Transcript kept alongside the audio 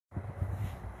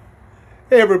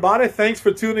Hey everybody, thanks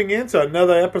for tuning in to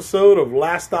another episode of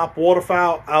Last Stop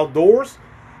Waterfowl Outdoors.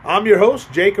 I'm your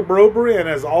host, Jacob Robery, and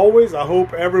as always, I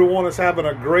hope everyone is having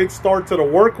a great start to the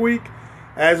work week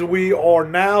as we are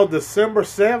now December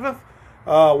 7th.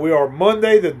 We are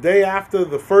Monday, the day after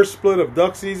the first split of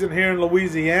duck season here in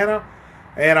Louisiana,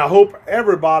 and I hope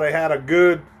everybody had a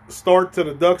good start to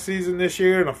the duck season this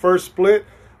year in the first split.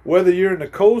 Whether you're in the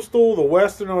coastal, the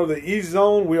western, or the east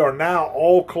zone, we are now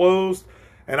all closed.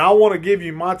 And I want to give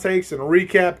you my takes and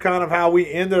recap kind of how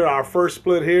we ended our first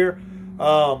split here,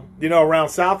 around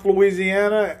South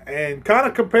Louisiana, and kind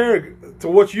of compare it to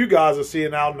what you guys are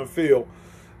seeing out in the field.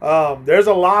 There's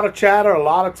a lot of chatter, a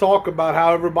lot of talk about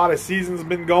how everybody's season's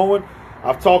been going.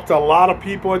 I've talked to a lot of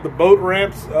people at the boat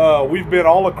ramps. We've been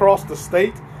all across the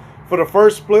state for the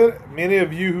first split. Many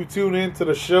of you who tune into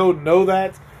the show know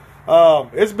that.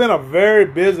 It's been a very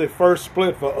busy first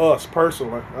split for us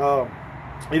personally.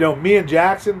 Me and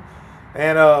Jackson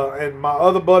and my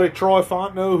other buddy Troy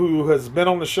Fontenot, who has been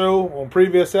on the show on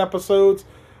previous episodes,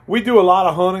 we do a lot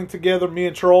of hunting together. Me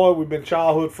and Troy, we've been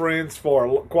childhood friends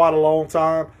for quite a long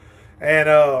time. And,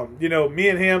 me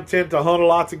and him tend to hunt a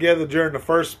lot together during the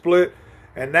first split.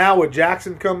 And now with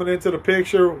Jackson coming into the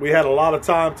picture, we had a lot of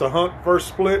time to hunt first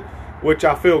split, which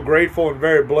I feel grateful and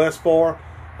very blessed for.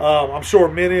 I'm sure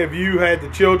many of you had the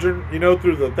children,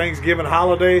 through the Thanksgiving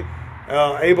holiday,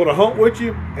 able to hunt with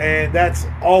you, and that's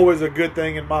always a good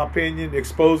thing in my opinion,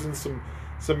 exposing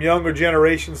some younger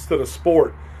generations to the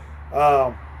sport.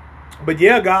 But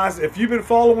yeah, guys, if you've been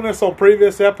following us on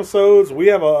previous episodes,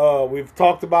 we've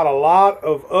talked about a lot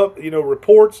of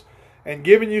reports and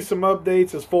giving you some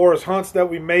updates as far as hunts that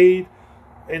we made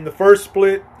in the first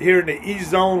split here in the East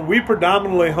Zone. We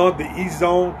predominantly hunt the East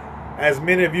Zone, as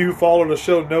many of you who follow the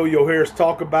show know. You'll hear us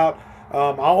talk about.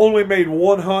 I only made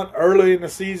one hunt early in the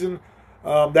season.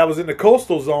 That was in the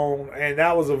coastal zone, and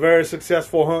that was a very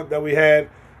successful hunt that we had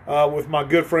with my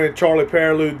good friend Charlie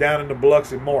Paraloo down in the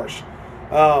Biloxi Marsh.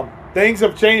 Things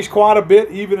have changed quite a bit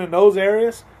even in those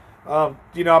areas. I've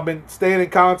been staying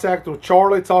in contact with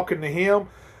Charlie, talking to him,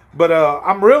 but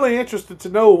I'm really interested to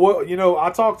know what, I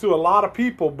talk to a lot of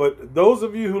people, but those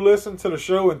of you who listen to the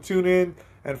show and tune in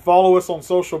and follow us on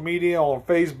social media, on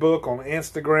Facebook, on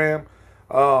Instagram,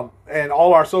 and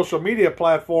all our social media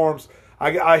platforms,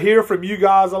 I hear from you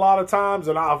guys a lot of times,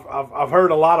 and I've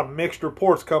heard a lot of mixed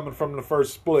reports coming from the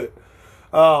first split.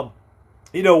 What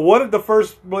did the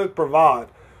first split provide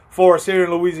for us here in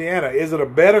Louisiana? Is it a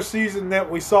better season that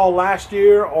we saw last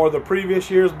year or the previous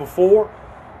years before,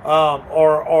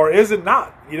 or is it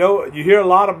not? You hear a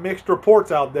lot of mixed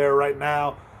reports out there right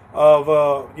now of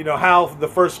how the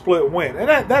first split went, and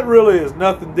that really is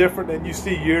nothing different than you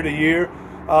see year to year.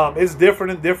 It's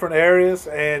different in different areas,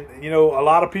 and a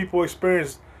lot of people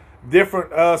experience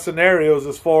different scenarios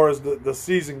as far as the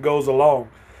season goes along.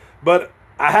 But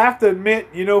I have to admit,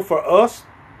 for us,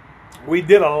 we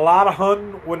did a lot of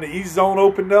hunting when the East Zone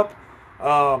opened up.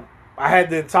 I had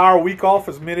the entire week off,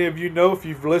 as many of you know if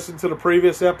you've listened to the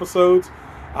previous episodes.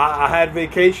 I had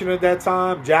vacation at that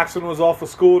time. Jackson was off of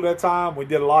school at that time. We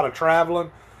did a lot of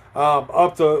traveling.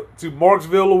 Up to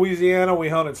Marksville, Louisiana. We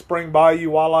hunted Spring Bayou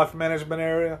Wildlife Management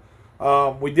Area.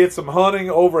 We did some hunting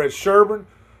over at Sherburne,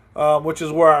 which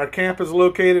is where our camp is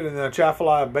located in the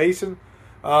Atchafalaya Basin.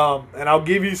 And I'll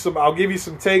give you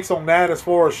some takes on that as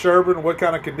far as Sherburne, what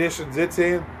kind of conditions it's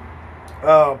in.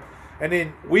 And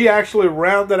then we actually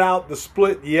rounded out the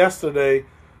split yesterday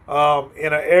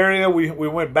in an area. We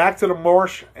went back to the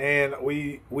marsh, and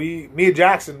me and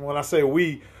Jackson, when I say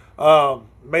we,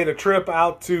 made a trip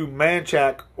out to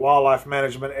Manchac Wildlife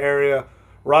Management Area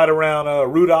right around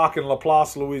Rudock and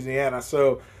LaPlace, Louisiana.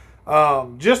 So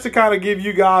just to kind of give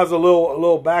you guys a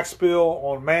little backspill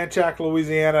on Manchac,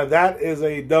 Louisiana, that is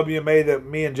a WMA that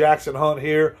me and Jackson hunt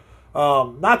here,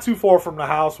 not too far from the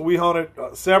house. We hunt it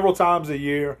several times a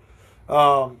year.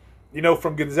 From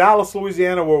Gonzales,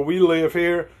 Louisiana, where we live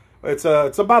here, it's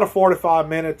about a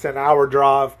 45-minute to an hour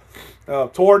drive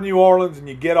toward New Orleans, and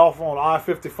you get off on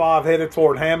I-55 headed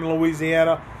toward Hammond,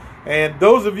 Louisiana. And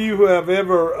those of you who have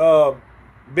ever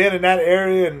been in that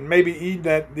area and maybe eaten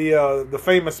at the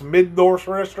famous Middendorf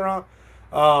restaurant,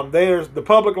 there's the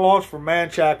public launch for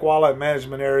Manchac Wildlife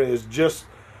Management Area is just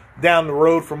down the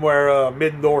road from where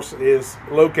Middendorf is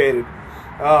located.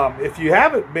 If you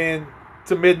haven't been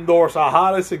to Middendorf, I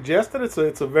highly suggest it.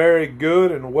 It's a very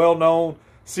good and well-known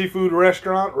seafood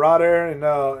restaurant right there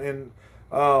in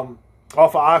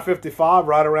off of I-55,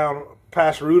 right around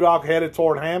past Rudock, headed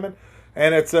toward Hammond.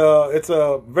 And it's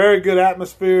a very good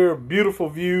atmosphere, beautiful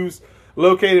views,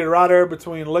 located right there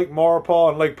between Lake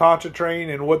Maurepas and Lake Pontchartrain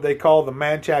in what they call the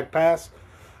Manchac Pass.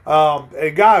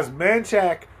 And guys,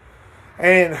 Manchac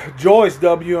and Joyce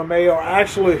WMA are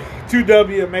actually two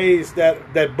WMAs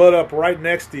that butt up right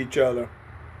next to each other.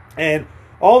 And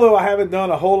although I haven't done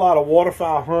a whole lot of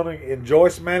waterfowl hunting in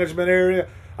Joyce management area,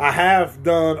 I have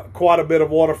done quite a bit of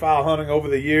waterfowl hunting over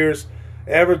the years.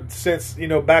 Ever since,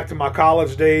 back to my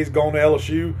college days, going to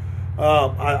LSU,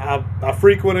 I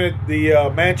frequented the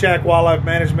Manchac Wildlife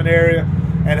Management area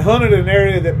and hunted an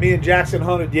area that me and Jackson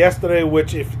hunted yesterday,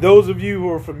 which if those of you who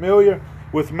are familiar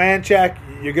with Manchac,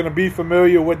 you're going to be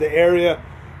familiar with the area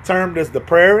termed as the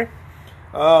Prairie.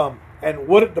 And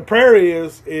what the Prairie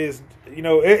is it's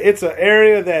an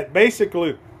area that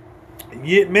basically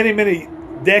many, many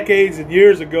decades and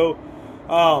years ago,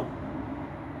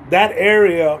 that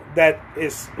area that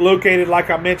is located, like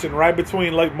I mentioned, right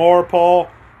between Lake Maurepas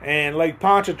and Lake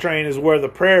Pontchartrain is where the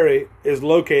Prairie is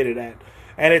located at.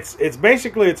 And it's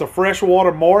basically a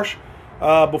freshwater marsh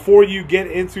before you get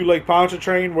into Lake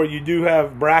Pontchartrain, where you do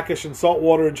have brackish and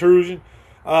saltwater intrusion.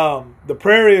 The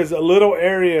Prairie is a little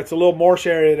area, it's a little marsh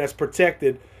area that's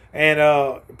protected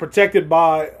and protected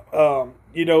by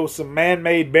some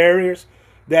man-made barriers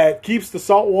that keeps the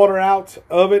salt water out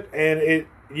of it, and it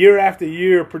year after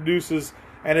year produces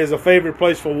and is a favorite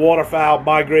place for waterfowl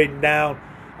migrating down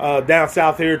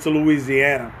south here to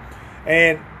Louisiana.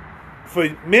 And for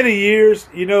many years,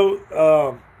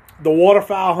 the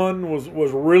waterfowl hunting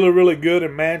was really, really good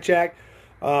in Manchac.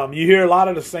 You hear a lot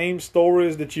of the same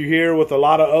stories that you hear with a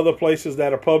lot of other places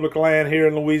that are public land here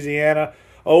in Louisiana.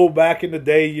 Oh, back in the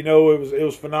day, it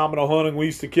was phenomenal hunting. We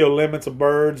used to kill limits of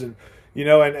birds, and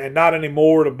not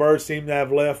anymore. The birds seem to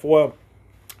have left. Well,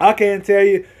 I can tell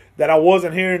you that I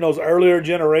wasn't here in those earlier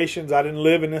generations. I didn't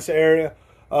live in this area.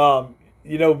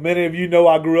 Many of you know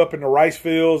I grew up in the rice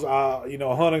fields,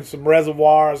 hunting some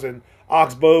reservoirs and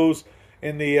oxbows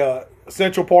in the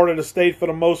central part of the state for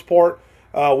the most part.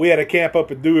 We had a camp up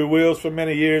at Dewey Wills for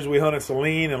many years. We hunted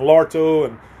Saline and Larto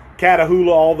and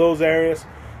Catahoula, all those areas.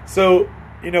 So,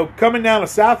 coming down to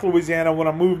South Louisiana, when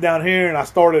I moved down here and I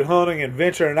started hunting and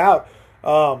venturing out,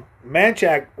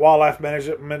 Manchac Wildlife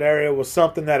Management Area was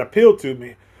something that appealed to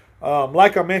me.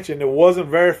 Like I mentioned, it wasn't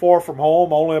very far from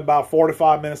home, only about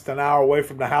 45 minutes to an hour away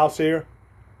from the house here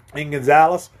in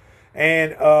Gonzales.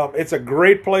 And it's a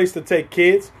great place to take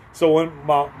kids. So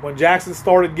when Jackson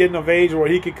started getting of age where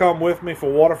he could come with me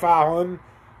for waterfowl hunting,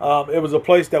 it was a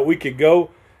place that we could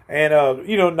go and,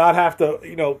 not have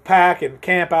to, pack and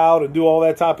camp out and do all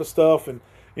that type of stuff. And,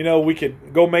 we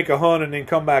could go make a hunt and then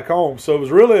come back home. So it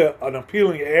was really an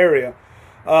appealing area.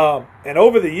 And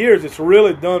over the years, it's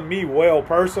really done me well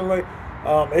personally.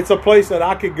 It's a place that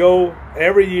I could go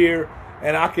every year,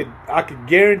 and I could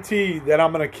guarantee that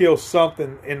I'm going to kill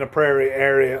something in the Prairie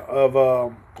area of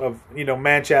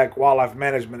Manchac Wildlife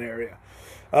Management Area.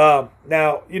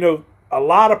 Now, a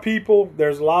lot of people,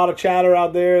 there's a lot of chatter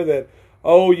out there that,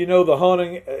 the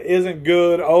hunting isn't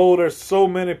good. Oh, there's so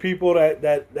many people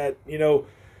that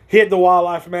hit the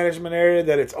wildlife management area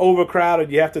that it's overcrowded.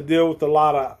 You have to deal with a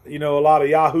lot of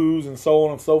yahoos and so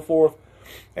on and so forth.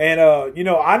 And,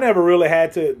 I never really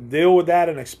had to deal with that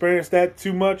and experience that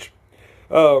too much.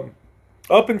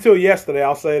 Up until yesterday,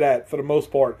 I'll say that for the most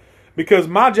part. Because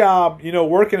my job,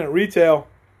 working at retail,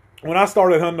 when I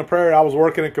started hunting the Prairie, I was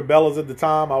working at Cabela's at the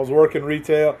time. I was working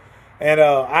retail. And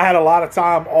I had a lot of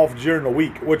time off during the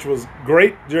week, which was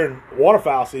great during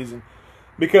waterfowl season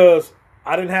because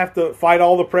I didn't have to fight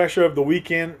all the pressure of the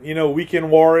weekend, weekend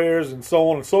warriors and so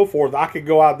on and so forth. I could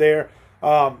go out there,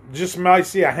 just might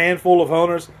see a handful of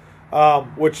hunters,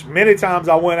 which many times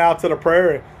I went out to the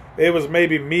Prairie. It was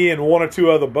maybe me and one or two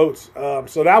other boats.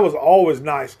 So that was always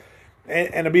nice.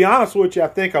 And to be honest with you, I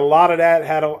think a lot of that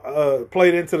had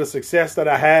played into the success that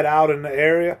I had out in the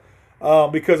area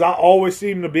because I always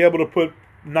seem to be able to put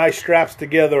nice straps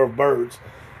together of birds.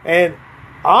 And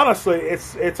honestly,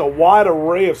 it's a wide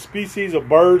array of species of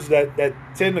birds that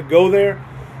tend to go there.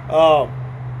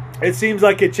 It seems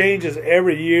like it changes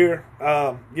every year.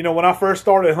 When I first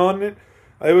started hunting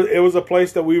it was a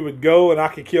place that we would go and I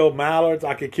could kill mallards,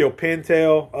 I could kill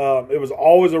pintail. It was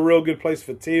always a real good place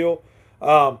for teal.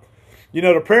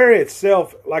 The Prairie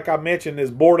itself, like I mentioned,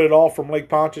 is boarded off from Lake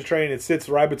Pontchartrain. It sits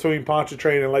right between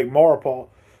Pontchartrain and Lake Maurepas.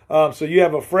 So you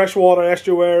have a freshwater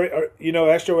estuary,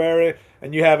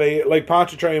 and you have a Lake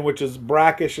Pontchartrain, which is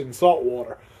brackish and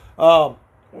saltwater.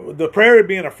 The Prairie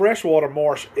being a freshwater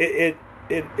marsh, it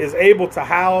is able to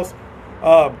house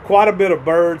quite a bit of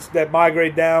birds that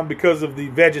migrate down because of the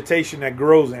vegetation that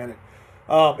grows in it.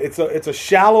 It's a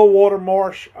shallow water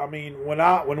marsh. I mean,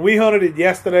 when we hunted it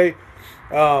yesterday,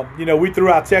 we threw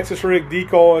out Texas rig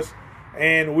decoys,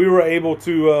 and we were able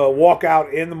to walk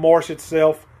out in the marsh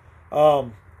itself.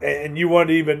 And you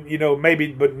weren't even,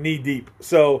 maybe but knee deep.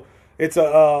 So It's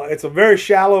a very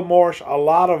shallow marsh, a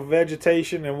lot of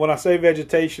vegetation, and when I say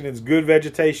vegetation, it's good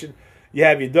vegetation. You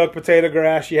have your duck potato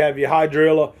grass, you have your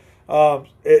hydrilla.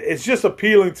 It's just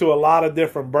appealing to a lot of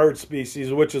different bird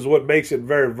species, which is what makes it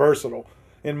very versatile,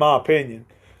 in my opinion.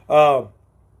 Over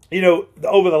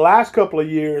the last couple of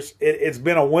years, it's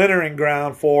been a wintering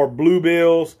ground for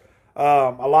bluebills,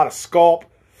 a lot of scaup.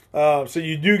 So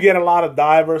you do get a lot of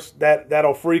divers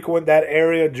that'll frequent that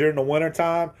area during the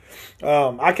wintertime.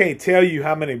 I can't tell you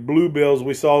how many bluebills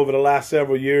we saw over the last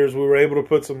several years. We were able to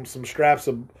put some straps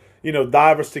of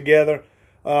divers together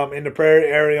in the prairie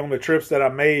area on the trips that I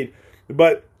made.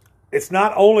 But it's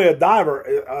not only a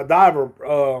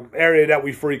diver area that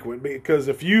we frequent, because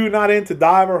if you're not into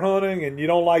diver hunting and you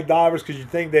don't like divers because you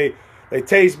think they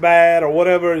taste bad or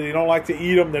whatever, you don't like to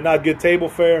eat them, they're not good table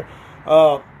fare.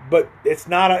 But it's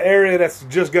not an area that's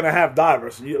just going to have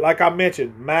divers. Like I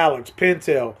mentioned, mallards,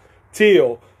 pintail,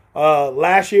 teal.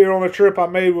 Last year on a trip I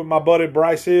made with my buddy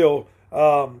Bryce Hill,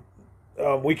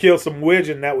 we killed some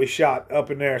widgeon that we shot up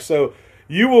in there. So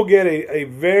you will get a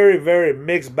very, very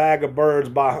mixed bag of birds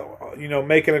by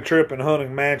making a trip and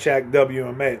hunting Manchac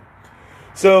WMA.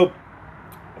 So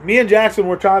me and Jackson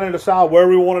were trying to decide where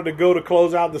we wanted to go to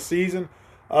close out the season,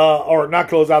 or not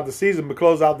close out the season, but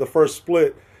close out the first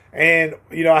split. And,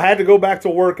 I had to go back to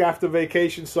work after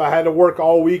vacation, so I had to work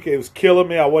all week. It was killing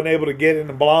me. I wasn't able to get in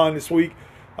the blind this week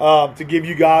to give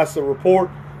you guys a report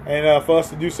and for us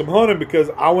to do some hunting, because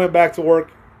I went back to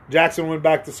work, Jackson went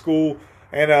back to school,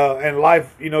 and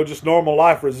life, just normal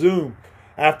life resumed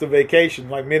after vacation,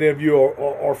 like many of you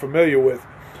are familiar with.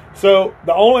 So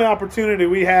the only opportunity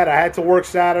we had, I had to work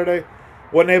Saturday,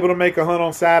 wasn't able to make a hunt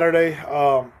on Saturday.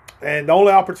 And the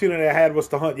only opportunity I had was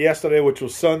to hunt yesterday, which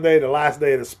was Sunday, the last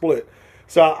day of the split.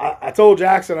 So I told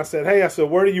Jackson, I said,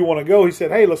 where do you want to go? He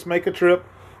said, hey, let's make a trip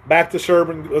back to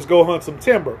Sherburne. Let's go hunt some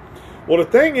timber. Well, the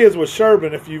thing is with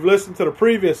Sherburne, if you've listened to the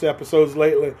previous episodes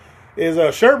lately, is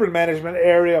a Sherburne management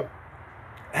area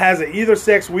has an either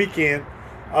sex weekend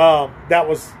that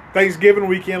was Thanksgiving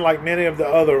weekend, like many of the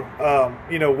other,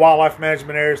 wildlife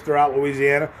management areas throughout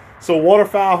Louisiana. So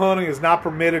waterfowl hunting is not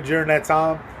permitted during that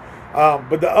time.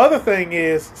 But the other thing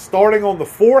is, starting on the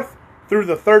 4th through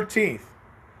the 13th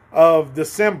of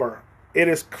December, it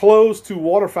is closed to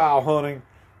waterfowl hunting.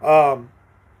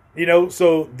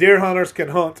 So deer hunters can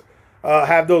hunt,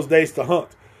 have those days to hunt.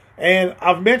 And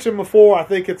I've mentioned before, I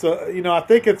think it's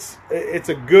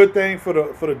a good thing for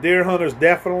the deer hunters,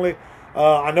 definitely.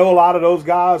 I know a lot of those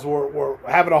guys were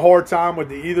having a hard time with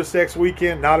the either sex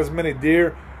weekend. Not as many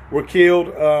deer were killed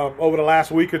over the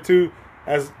last week or two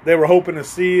as they were hoping to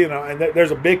see, and there's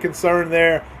a big concern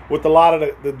there with a lot of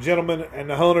the gentlemen and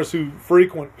the hunters who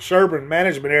frequent Sherburne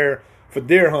management area for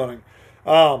deer hunting.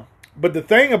 But the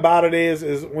thing about it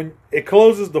is when it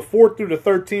closes the 4th through the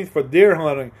 13th for deer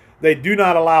hunting, they do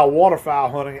not allow waterfowl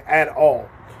hunting at all.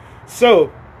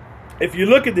 So if you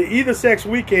look at the either sex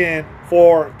weekend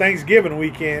for Thanksgiving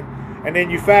weekend, and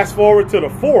then you fast forward to the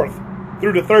 4th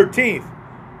through the 13th,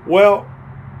 well,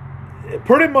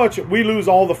 pretty much we lose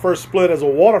all the first split as a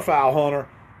waterfowl hunter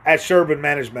at Sherburne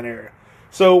management area.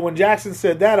 So when Jackson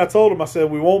said that, I told him, I said,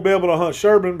 we won't be able to hunt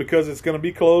Sherburne because it's going to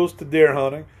be closed to deer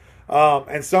hunting.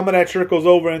 And some of that trickles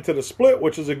over into the split,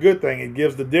 which is a good thing. It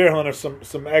gives the deer hunters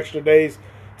some extra days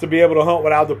to be able to hunt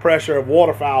without the pressure of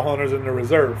waterfowl hunters in the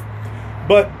reserve.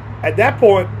 But at that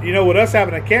point, with us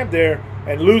having a camp there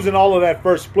and losing all of that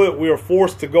first split, we were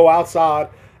forced to go outside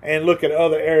and look at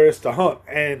other areas to hunt.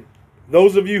 And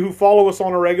those of you who follow us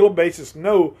on a regular basis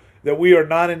know that we are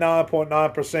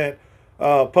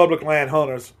 99.9% public land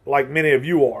hunters, like many of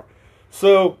you are.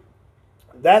 So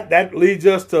that leads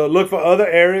us to look for other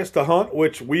areas to hunt,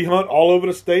 which we hunt all over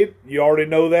the state. You already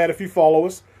know that if you follow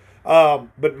us.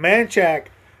 But Manchac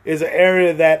is an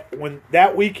area that when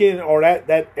that weekend or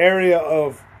that area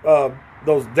of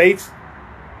those dates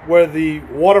where the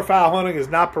waterfowl hunting is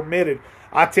not permitted,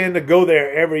 I tend to go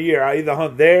there every year. I either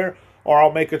hunt there or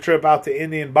I'll make a trip out to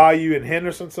Indian Bayou in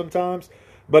Henderson sometimes.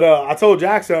 But I told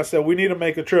Jackson, I said, we need to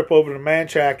make a trip over to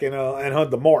Manchac and hunt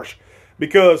the marsh.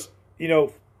 Because,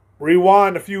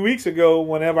 rewind a few weeks ago,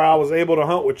 whenever I was able to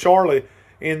hunt with Charlie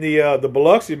in the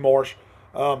Biloxi marsh,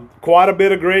 quite a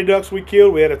bit of gray ducks we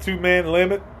killed. We had a 2-man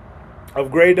limit of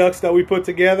gray ducks that we put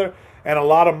together, and a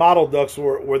lot of mottled ducks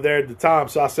were there at the time.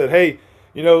 So I said, hey,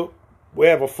 we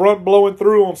have a front blowing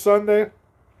through on Sunday.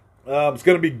 It's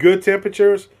going to be good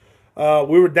temperatures.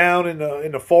 We were down in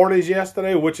the 40s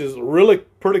yesterday, which is really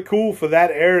pretty cool for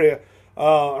that area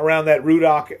around that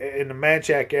Rudock in the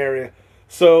Manchac area.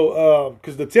 So,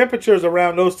 because the temperatures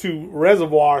around those two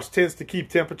reservoirs tends to keep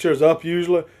temperatures up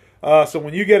usually. So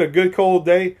when you get a good cold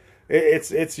day,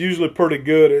 it's usually pretty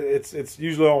good. It's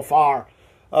usually on fire.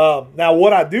 Now,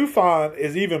 what I do find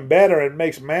is even better and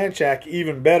makes Manchac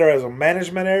even better as a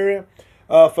management area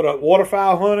for the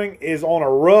waterfowl hunting is on a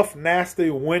rough, nasty,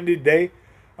 windy day.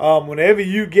 Whenever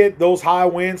you get those high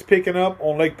winds picking up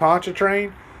on Lake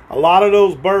Pontchartrain, a lot of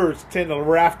those birds tend to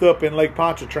raft up in Lake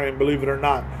Pontchartrain, believe it or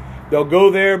not. They'll go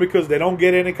there because they don't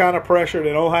get any kind of pressure.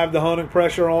 They don't have the hunting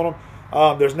pressure on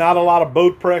them. There's not a lot of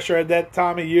boat pressure at that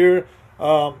time of year.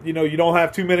 You don't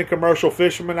have too many commercial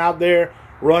fishermen out there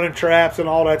running traps and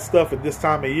all that stuff at this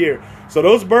time of year. So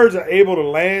those birds are able to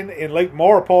land in Lake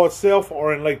Maurepas itself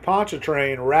or in Lake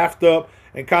Pontchartrain, raft up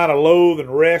and kind of load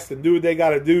and rest and do what they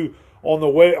got to do on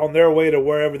their way to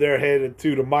wherever they're headed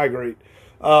to migrate.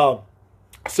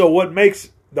 So what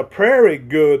makes the prairie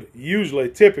good usually,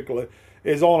 typically,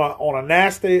 is on a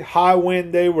nasty high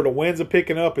wind day where the winds are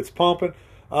picking up, it's pumping.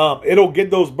 It'll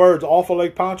get those birds off of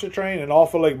Lake Pontchartrain and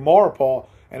off of Lake Maurepas,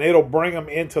 and it'll bring them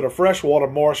into the freshwater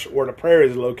marsh where the prairie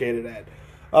is located at.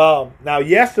 Now,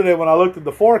 yesterday when I looked at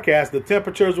the forecast, the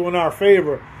temperatures were in our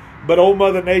favor, but old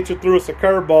Mother Nature threw us a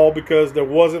curveball because there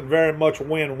wasn't very much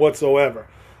wind whatsoever.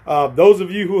 Those of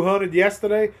you who hunted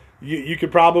yesterday, you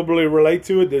could probably relate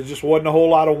to it. There just wasn't a whole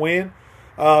lot of wind.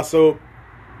 So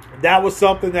that was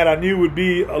something that I knew would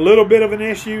be a little bit of an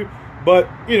issue, but,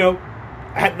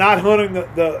 not hunting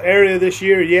the area this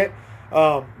year yet.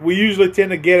 We usually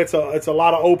tend to get, it's a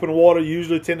lot of open water. You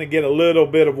usually tend to get a little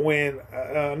bit of wind,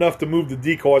 enough to move the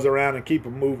decoys around and keep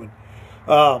them moving.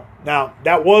 Now,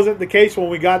 that wasn't the case when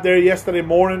we got there yesterday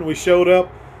morning. We showed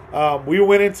up. We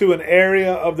went into an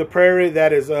area of the prairie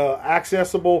that is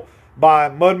accessible by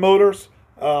mud motors.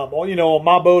 On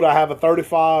my boat, I have a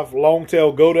 35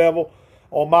 Longtail Go Devil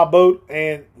on my boat,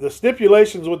 and the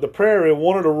stipulations with the prairie,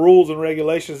 one of the rules and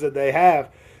regulations that they have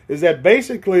is that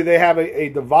basically they have a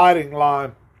dividing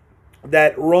line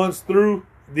that runs through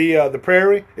the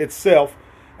prairie itself,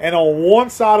 and on one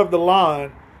side of the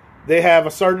line they have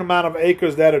a certain amount of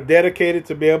acres that are dedicated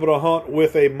to be able to hunt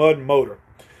with a mud motor.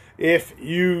 If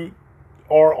you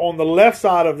are on the left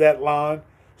side of that line,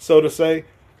 so to say,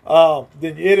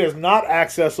 then it is not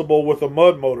accessible with a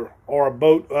mud motor or a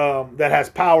boat that has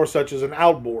power such as an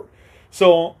outboard.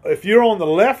 So if you're on the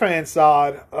left-hand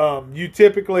side, you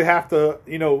typically have to,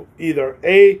 either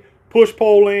A, push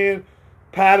pole in,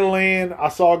 paddle in. I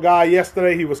saw a guy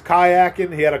yesterday, he was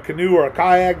kayaking. He had a canoe or a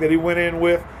kayak that he went in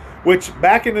with, which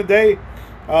back in the day,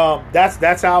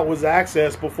 that's how it was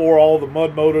accessed before all the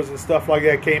mud motors and stuff like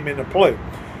that came into play.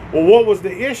 Well, what was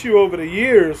the issue over the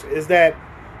years is that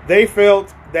they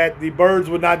felt that the birds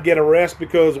would not get a rest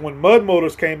because when mud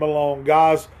motors came along,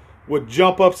 guys would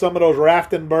jump up some of those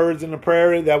rafting birds in the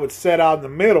prairie that would set out in the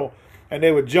middle, and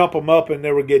they would jump them up and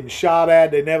they were getting shot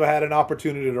at. They never had an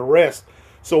opportunity to rest.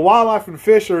 So Wildlife and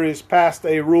Fisheries passed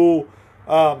a rule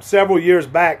several years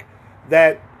back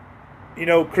that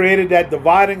created that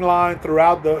dividing line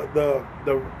throughout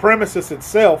the premises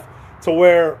itself to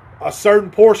where a certain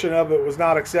portion of it was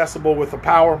not accessible with a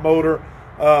power motor,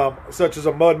 such as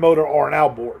a mud motor or an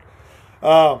outboard.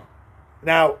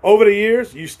 Now, over the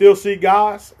years, you still see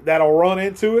guys that'll run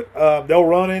into it. They'll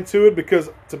run into it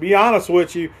because, to be honest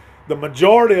with you, the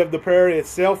majority of the prairie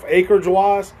itself,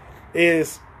 acreage-wise,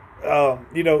 is,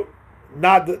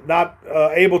 not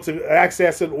able to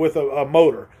access it with a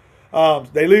motor.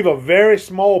 They leave a very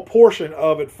small portion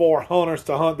of it for hunters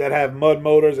to hunt that have mud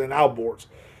motors and outboards.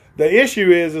 The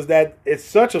issue is that it's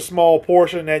such a small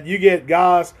portion that you get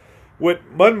guys with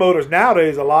mud motors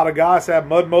nowadays. A lot of guys have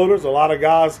mud motors. A lot of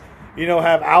guys,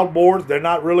 have outboards. They're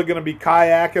not really going to be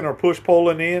kayaking or push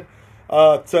poling in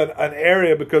to an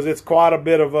area because it's quite a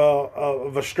bit of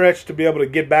a stretch to be able to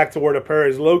get back to where the prairie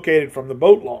is located from the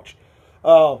boat launch.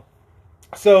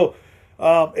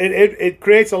 It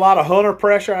creates a lot of hunter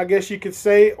pressure, I guess you could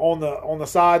say, on the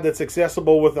side that's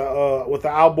accessible with the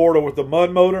outboard or with the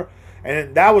mud motor,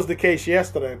 and that was the case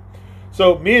yesterday.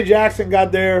 So me and Jackson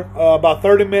got there about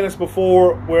 30 minutes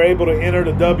before we were able to enter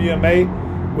the WMA.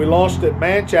 We launched at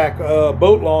Manchac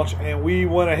boat launch, and we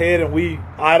went ahead and we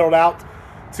idled out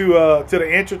to the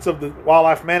entrance of the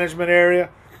wildlife management area.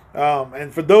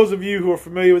 And for those of you who are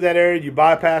familiar with that area, you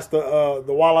bypass the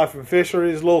wildlife and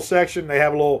fisheries little section. They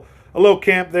have a little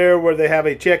camp there where they have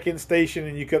a check-in station,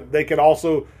 and they could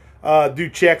also do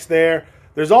checks there.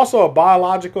 There's also a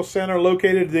biological center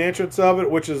located at the entrance of it,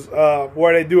 which is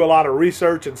where they do a lot of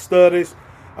research and studies.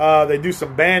 They do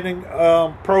some banding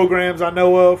programs I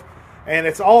know of, and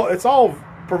it's all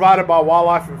provided by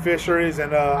Wildlife and Fisheries,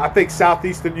 and I think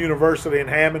Southeastern University in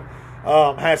Hammond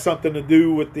has something to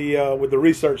do with the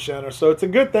research center. So it's a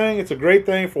good thing. It's a great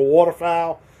thing for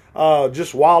waterfowl,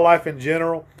 just wildlife in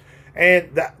general.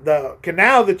 And the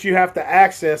canal that you have to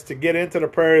access to get into the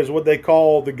prairie is what they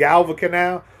call the Galva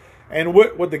Canal. And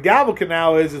what the Galva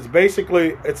Canal is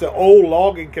it's an old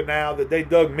logging canal that they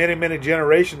dug many, many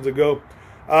generations ago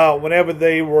whenever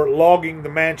they were logging the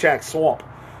Manchac Swamp.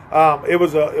 It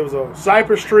was a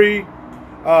cypress tree,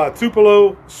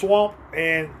 Tupelo swamp,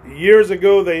 and years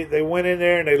ago they went in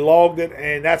there and they logged it,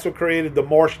 and that's what created the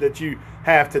marsh that you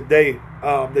have today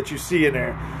that you see in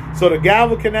there. So the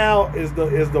Galva Canal is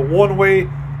the one way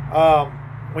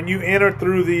when you enter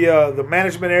through the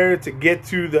management area to get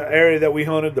to the area that we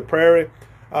hunted, the prairie.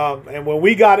 And when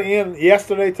we got in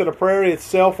yesterday to the prairie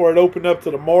itself, where it opened up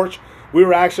to the marsh, we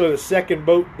were actually the second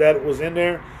boat that was in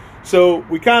there. So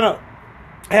we kind of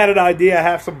had an idea. I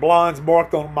have some blinds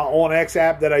marked on my OnX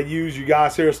app that I use. You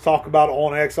guys hear us talk about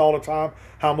OnX all the time,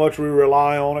 how much we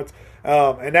rely on it.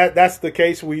 And that's the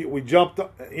case. We jumped, on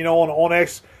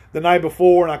OnX the night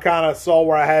before, and I kind of saw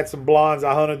where I had some blinds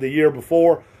I hunted the year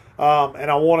before. And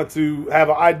I wanted to have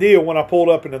an idea when I pulled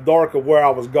up in the dark of where I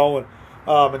was going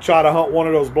and try to hunt one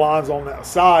of those blinds on that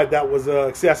side that was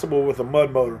accessible with a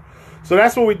mud motor. So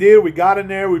that's what we did. We got in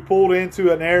there, we pulled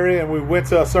into an area, and we went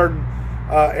to a certain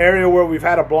area where we've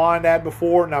had a blind at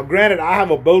before. Now, granted, I have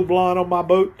a boat blind on my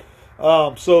boat,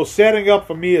 so setting up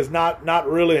for me is not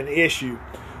really an issue.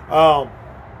 A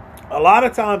lot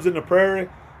of times in the prairie,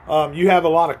 you have a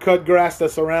lot of cut grass that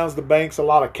surrounds the banks, a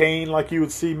lot of cane like you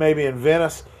would see maybe in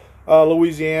Venice,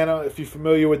 Louisiana, if you're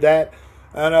familiar with that.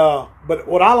 And but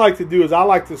what I like to do is I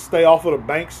like to stay off of the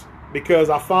banks, because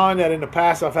I find that in the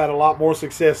past I've had a lot more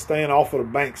success staying off of the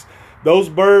banks. Those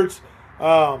birds,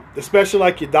 especially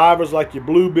like your divers, like your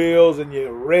bluebills and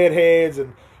your redheads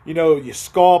and your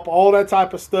scaup, all that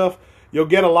type of stuff, you'll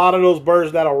get a lot of those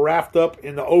birds that are wrapped up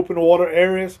in the open water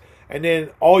areas. And then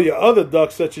all your other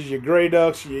ducks, such as your gray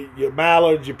ducks, your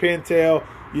mallards, your pintail,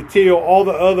 your teal, all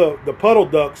the puddle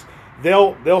ducks,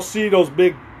 they'll see those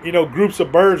big groups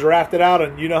of birds rafted out,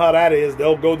 and you know how that is.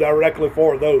 They'll go directly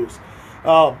for those.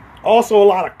 Also, a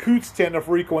lot of coots tend to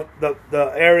frequent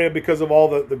the area because of all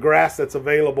the grass that's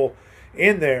available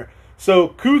in there. So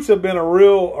coots have been a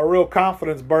real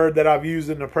confidence bird that I've used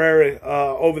in the prairie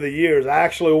over the years. I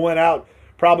actually went out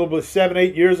probably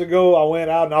 7-8 years ago. I went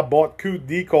out and I bought coot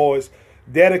decoys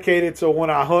dedicated to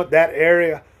when I hunt that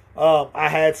area. I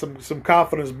had some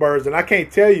confidence birds, and I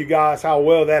can't tell you guys how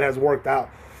well that has worked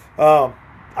out.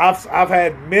 I've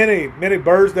had many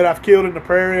birds that I've killed in the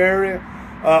prairie area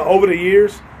over the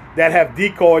years that have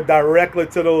decoyed directly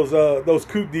to those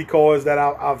coot decoys that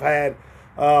I've had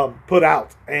put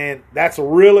out, and that's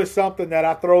really something that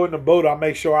I throw in the boat. I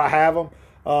make sure I have them.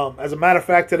 As a matter of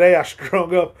fact, today I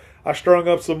strung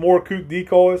up some more coot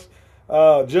decoys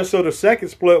just so the second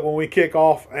split when we kick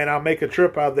off and I make a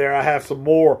trip out there, I have some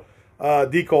more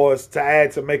decoys to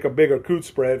add to make a bigger coot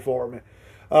spread for me.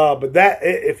 But that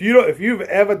if you've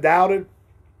ever doubted,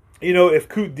 if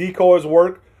coot decoys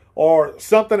work, or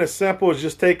something as simple as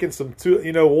just taking some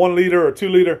 1 liter or 2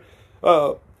 liter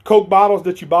Coke bottles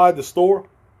that you buy at the store,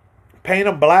 paint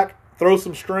them black, throw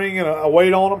some string and a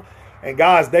weight on them, and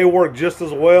guys, they work just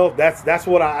as well. That's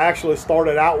what I actually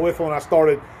started out with when I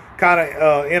started kind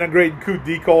of integrating coot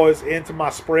decoys into my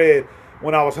spread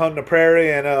when I was hunting the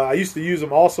prairie, and I used to use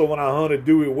them also when I hunted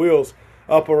Dewey Wills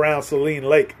up around Saline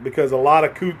Lake, because a lot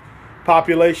of coot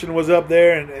population was up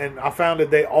there, and I found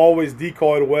that they always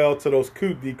decoyed well to those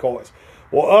coot decoys.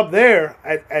 Well, up there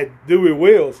at Dewey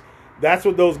Wills, that's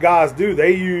what those guys do.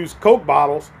 They use Coke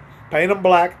bottles, paint them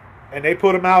black, and they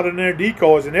put them out in their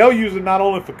decoys. And they'll use them not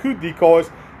only for coot decoys,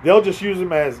 they'll just use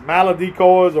them as mallard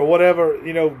decoys or whatever,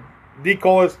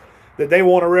 decoys that they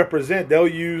want to represent. They'll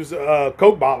use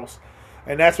Coke bottles.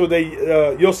 And that's what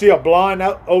you'll see a blind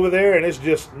out over there, and it's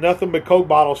just nothing but Coke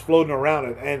bottles floating around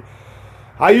it. And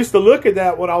I used to look at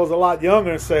that when I was a lot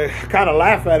younger and kind of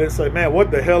laugh at it and say, man,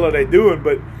 what the hell are they doing?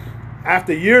 But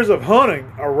after years of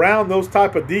hunting around those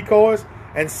type of decoys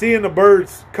and seeing the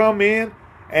birds come in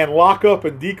and lock up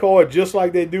and decoy just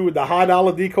like they do with the high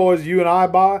dollar decoys you and I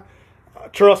buy,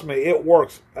 trust me, it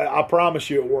works. I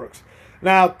promise you it works.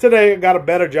 Now, today I got a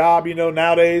better job,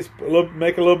 nowadays,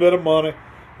 make a little bit of money.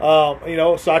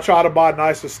 So I try to buy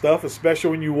nicer stuff,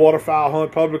 especially when you waterfowl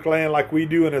hunt public land like we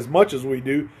do and as much as we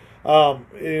do.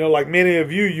 Like many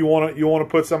of you want to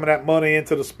put some of that money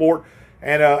into the sport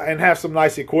and have some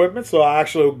nice equipment. So I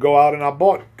actually go out and I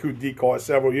bought coot decoys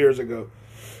several years ago.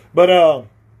 But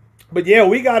yeah,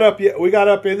 we got up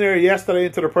in there yesterday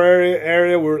into the prairie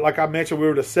area. Like I mentioned, we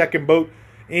were the second boat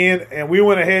in, and we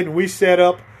went ahead and we set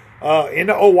up in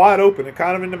the wide open and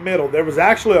kind of in the middle. There was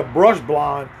actually a brush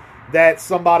blind that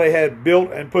somebody had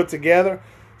built and put together.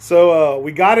 So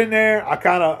we got in there. I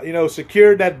kind of,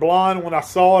 secured that blind when I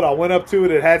saw it. I went up to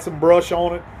it. It had some brush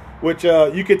on it, which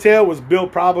you could tell was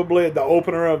built probably at the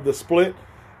opener of the split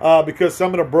because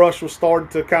some of the brush was starting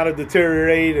to kind of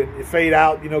deteriorate and fade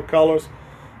out, colors.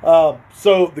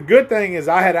 So the good thing is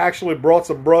I had actually brought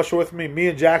some brush with me. Me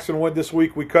and Jackson went this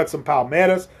week. We cut some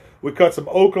palmettos. We cut some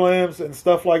oak limbs and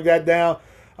stuff like that down.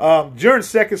 During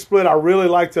second split, I really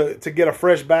like to get a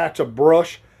fresh batch of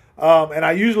brush. And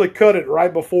I usually cut it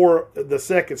right before the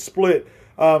second split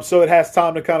so it has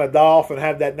time to kind of die off and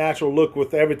have that natural look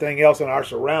with everything else in our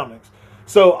surroundings.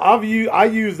 So I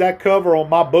use that cover on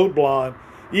my boat blind.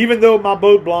 Even though my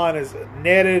boat blind is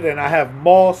netted and I have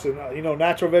moss and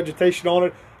natural vegetation on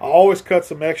it, I always cut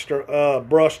some extra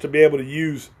brush to be able to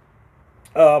use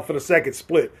for the second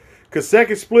split. Because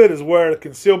second split is where the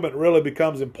concealment really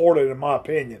becomes important in my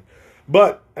opinion.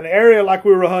 But an area like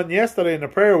we were hunting yesterday in the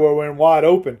prairie where we're in wide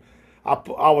open,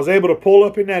 I was able to pull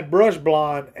up in that brush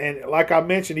blind, and like I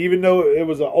mentioned, even though it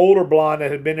was an older blind that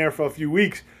had been there for a few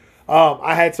weeks,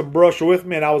 I had some brush with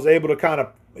me, and I was able to kind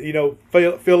of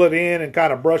fill it in and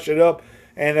kind of brush it up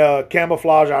and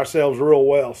camouflage ourselves real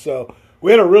well. So we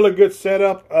had a really good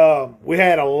setup. We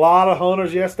had a lot of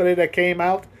hunters yesterday that came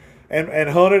out and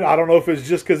hunted. I don't know if it's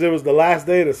just because it was the last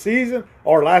day of the season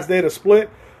or last day of the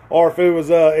split, or if it was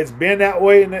it's been that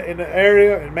way in the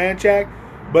area in Manchac.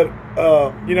 But,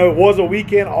 it was a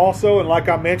weekend also, and like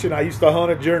I mentioned, I used to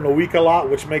hunt it during the week a lot,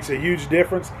 which makes a huge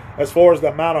difference as far as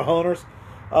the amount of hunters.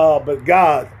 But,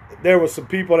 God, there was some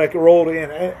people that rolled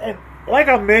in. And like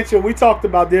I mentioned, we talked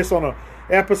about this on an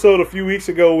episode a few weeks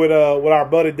ago with our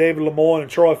buddy David Lemoyne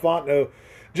and Troy Fontenot,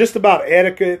 just about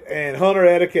etiquette and hunter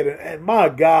etiquette. And my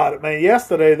God, man,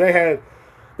 yesterday they had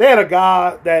a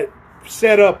guy that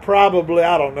set up probably,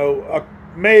 I don't know,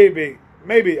 maybe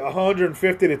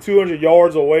 150 to 200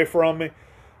 yards away from me.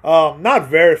 Not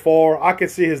very far. I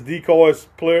could see his decoys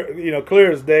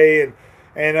clear as day.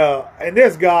 And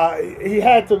this guy, he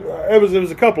had to. It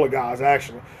was a couple of guys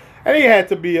actually, and he had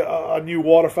to be a new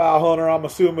waterfowl hunter, I'm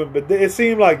assuming. But it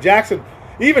seemed like Jackson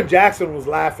was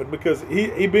laughing because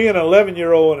he being an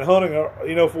 11-year-old and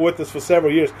hunting, with us for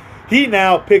several years, he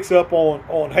now picks up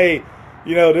on hey,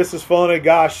 this is funny.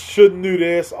 Guys shouldn't do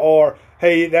this, or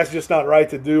hey, that's just not right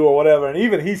to do, or whatever. And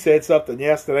even he said something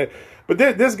yesterday. But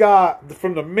this guy,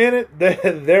 from the minute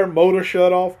their motor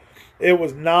shut off, it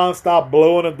was nonstop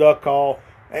blowing a duck call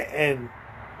and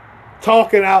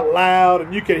talking out loud,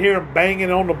 and you could hear him banging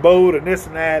on the boat and this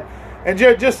and that. And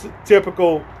just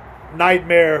typical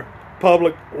nightmare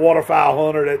public waterfowl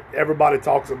hunter that everybody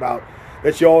talks about,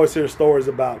 that you always hear stories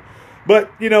about.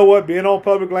 But you know what? Being on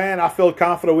public land, I felt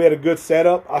confident we had a good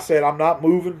setup. I said, I'm not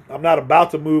moving. I'm not about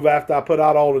to move after I put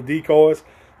out all the decoys.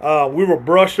 We were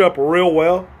brushed up real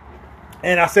well.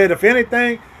 And I said, if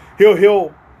anything,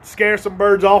 he'll scare some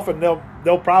birds off, and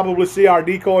they'll probably see our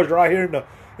decoys right here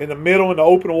in the middle in the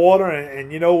open water.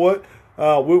 And you know what?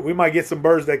 We might get some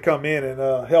birds that come in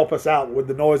and help us out with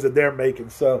the noise that they're making.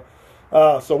 So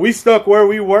we stuck where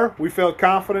we were. We felt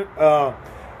confident.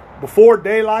 Before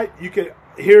daylight, you could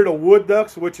hear the wood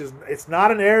ducks, it's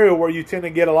not an area where you tend to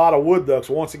get a lot of wood ducks.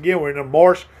 Once again, we're in a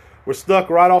marsh. We're stuck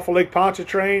right off of Lake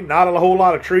Pontchartrain. Not a whole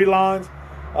lot of tree lines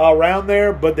around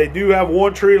there, but they do have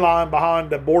one tree line behind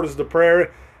that borders the prairie,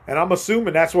 and I'm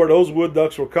assuming that's where those wood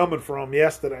ducks were coming from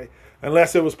yesterday,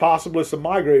 unless it was possibly some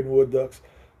migrating wood ducks.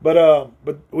 But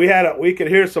we could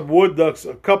hear some wood ducks,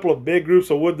 a couple of big groups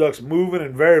of wood ducks moving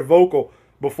and very vocal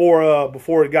before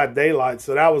it got daylight.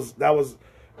 So that was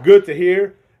good to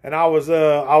hear. And I was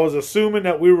assuming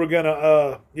that we were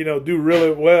gonna do really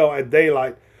well at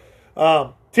daylight.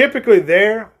 Typically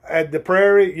there at the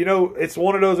prairie, it's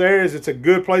one of those areas. It's a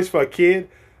good place for a kid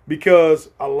because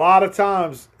a lot of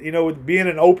times, with being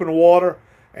in open water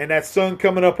and that sun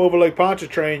coming up over Lake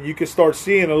Pontchartrain, you can start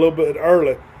seeing a little bit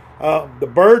early.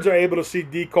 The birds are able to see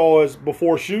decoys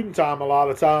before shooting time a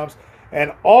lot of times,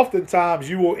 and oftentimes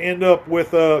you will end up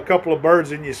with a couple of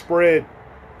birds in your spread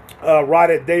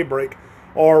right at daybreak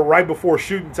or right before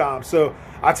shooting time. So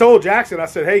I told Jackson, I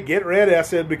said, hey, get ready. I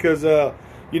said, because,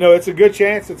 it's a good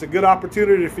chance. It's a good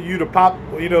opportunity for you to pop,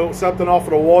 something off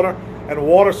of the water and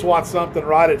water swat something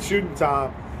right at shooting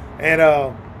time. And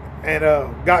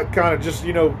got kind of just,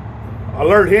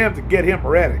 alert him to get him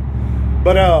ready.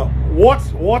 But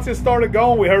once it started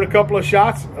going, we heard a couple of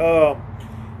shots.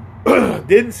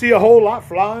 Didn't see a whole lot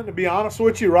flying, to be honest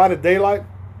with you, right at daylight.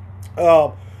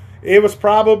 It was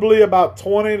probably about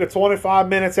 20 to 25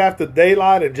 minutes after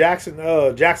daylight, and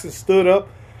Jackson stood up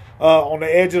on the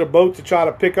edge of the boat to try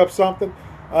to pick up something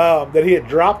that he had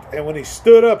dropped. And when he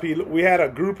stood up, we had a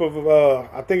group of,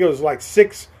 I think it was like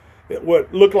 6,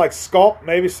 what looked like scaup,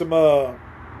 maybe some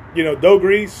doe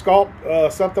grease, scalp,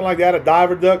 something like that, a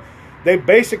diver duck. They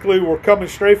basically were coming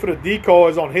straight for the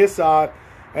decoys on his side,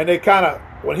 and they kind of,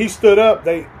 when he stood up,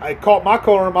 I caught my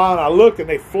corner of mine, and I looked, and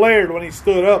they flared when he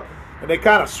stood up, and they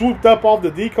kind of swooped up off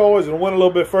the decoys and went a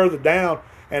little bit further down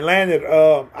and landed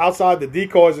outside the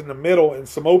decoys in the middle in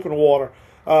some open water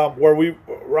where we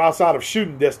were outside of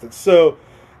shooting distance. So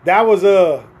that was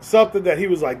something that he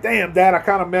was like, damn, Dad, I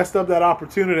kind of messed up that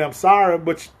opportunity. I'm sorry,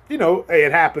 but, hey,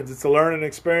 it happens. It's a learning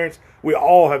experience. We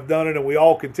all have done it, and we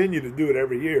all continue to do it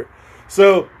every year.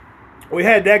 So we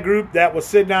had that group that was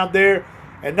sitting out there,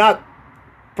 and not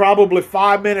probably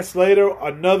 5 minutes later,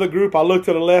 another group, I looked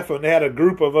to the left, and they had a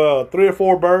group of 3 or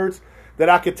 4 birds that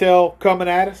I could tell coming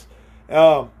at us.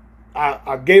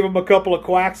 I gave them a couple of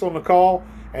quacks on the call,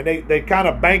 and they kind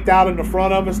of banked out in the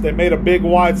front of us. They made a big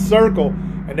wide circle,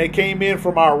 and they came in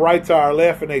from our right to our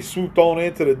left, and they swooped on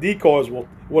into the decoys. Well,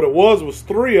 what it was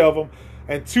 3 of them,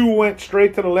 and 2 went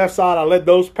straight to the left side. I let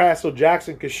those pass so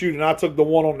Jackson could shoot, and I took the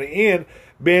one on the end.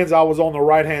 Ben's, I was on the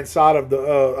right-hand side of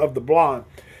the blind.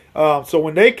 So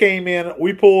when they came in,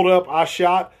 we pulled up. I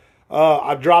shot.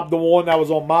 I dropped the one that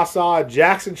was on my side.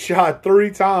 Jackson shot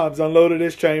 3 times, unloaded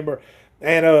his chamber,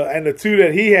 and the 2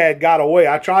 that he had got away.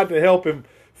 I tried to help him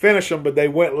finish them, but they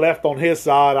went left on his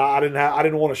side. I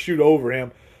didn't want to shoot over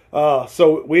him.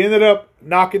 So we ended up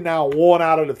knocking down 1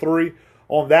 out of the 3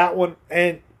 on that one,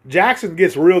 and Jackson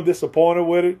gets real disappointed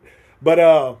with it. But,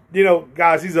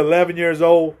 guys, he's 11 years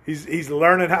old. He's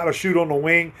learning how to shoot on the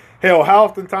wing. Hell, how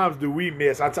oftentimes do we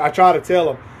miss? I try to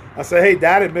tell him. I say, hey,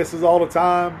 Daddy misses all the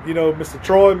time. Mr.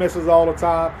 Troy misses all the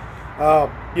time.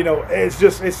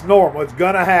 It's normal. It's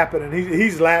going to happen. And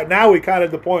he's now we kind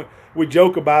of at the point we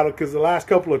joke about it because the last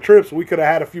couple of trips we could have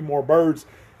had a few more birds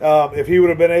if he would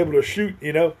have been able to shoot,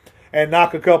 and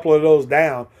knock a couple of those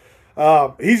down.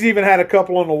 He's even had a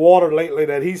couple on the water lately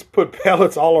that he's put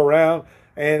pellets all around,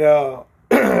 and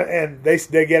and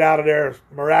they get out of there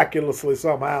miraculously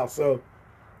somehow. So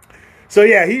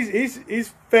yeah,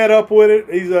 he's fed up with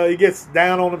it. He gets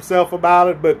down on himself about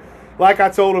it. But like I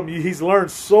told him, he's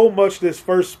learned so much this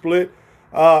first split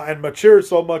and matured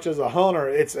so much as a hunter.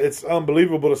 It's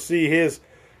unbelievable to see his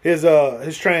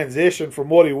transition from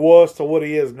what he was to what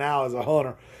he is now as a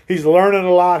hunter. He's learning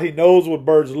a lot. He knows what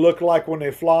birds look like when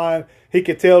they're flying. He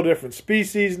can tell different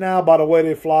species now by the way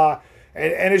they fly.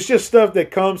 And it's just stuff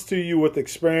that comes to you with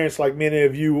experience, like many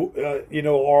of you,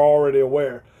 are already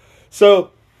aware.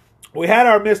 So we had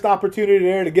our missed opportunity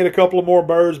there to get a couple of more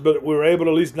birds, but we were able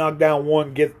to at least knock down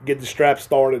one, get the strap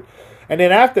started. And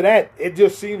then after that, it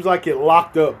just seems like it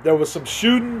locked up. There was some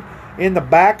shooting in the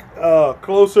back,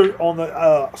 closer on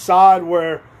the side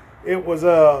where it was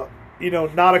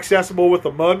not accessible with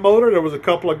the mud motor. There was a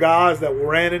couple of guys that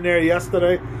ran in there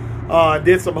yesterday.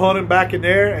 Did some hunting back in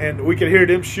there, and we could hear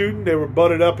them shooting. They were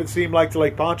butted up, it seemed like, to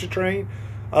Lake Pontchartrain.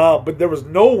 But there was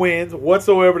no wind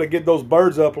whatsoever to get those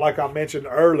birds up, like I mentioned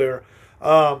earlier.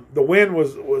 The wind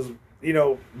was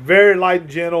very light and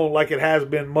gentle, like it has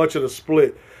been much of the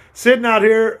split. Sitting out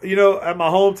here, at my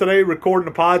home today,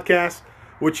 recording the podcast,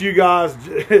 which you guys,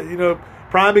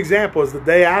 prime example is the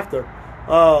day after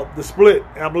the split.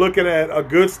 I'm looking at a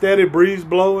good steady breeze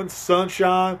blowing,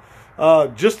 sunshine.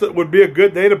 It would be a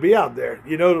good day to be out there,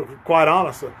 quite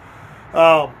honestly.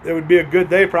 It would be a good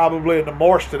day probably in the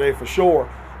marsh today for sure.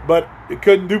 But it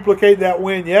couldn't duplicate that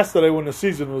win yesterday when the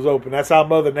season was open. That's how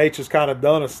Mother Nature's kind of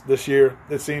done us this year,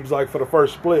 it seems like, for the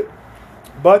first split.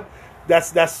 But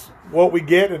that's what we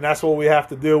get, and that's what we have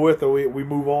to deal with, and we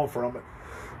move on from it.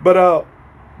 But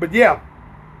yeah,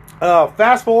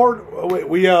 fast forward,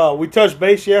 we touched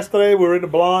base yesterday. We were in the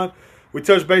blind. We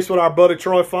touched base with our buddy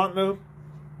Troy Fontenot.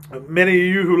 Many of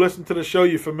you who listen to the show,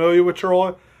 you're familiar with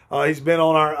Troy. He's been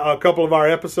on a couple of our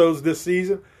episodes this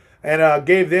season, and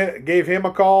gave him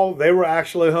a call. They were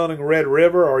actually hunting Red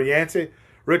River or Yancey,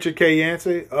 Richard K.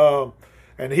 Yancey,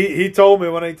 and he told me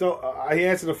when he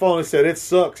answered the phone. He said it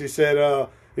sucks. He said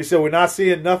we're not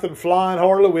seeing nothing flying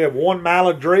hardly. We have one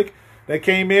mallard drake that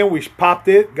came in. We popped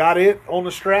it, got it on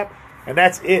the strap, and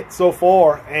that's it so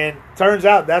far. And turns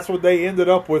out that's what they ended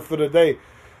up with for the day.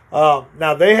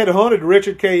 Now, they had hunted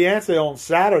Richard K. Yancey on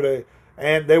Saturday,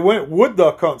 and they went wood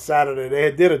duck hunt Saturday.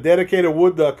 They did a dedicated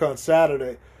wood duck hunt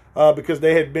Saturday because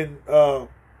they had been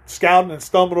scouting and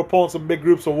stumbled upon some big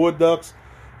groups of wood ducks.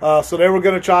 So they were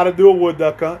going to try to do a wood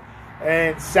duck hunt.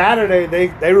 And Saturday,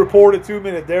 they reported to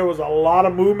me that there was a lot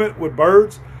of movement with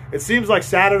birds. It seems like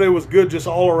Saturday was good just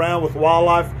all around with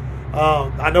wildlife.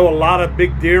 I know a lot of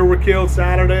big deer were killed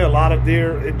Saturday. A lot of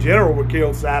deer in general were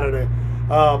killed Saturday.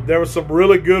 There was some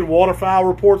really good waterfowl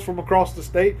reports from across the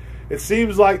state. It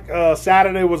seems like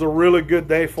Saturday was a really good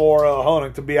day for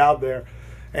hunting to be out there.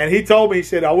 And he told me, he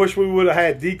said, I wish we would have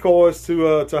had decoys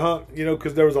to hunt,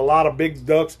 because there was a lot of big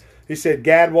ducks. He said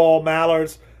gadwall,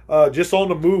 mallards, just on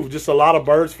the move, just a lot of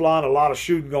birds flying, a lot of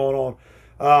shooting going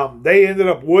on. They ended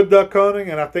up wood duck hunting,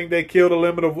 and I think they killed a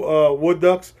limit of wood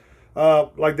ducks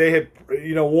like they had,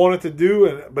 wanted to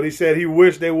do. But he said he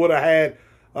wished they would have had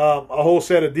a whole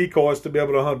set of decoys to be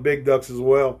able to hunt big ducks as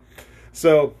well.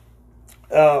 So,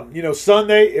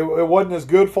 Sunday, it wasn't as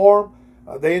good for them.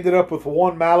 They ended up with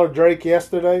one mallard drake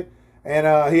yesterday.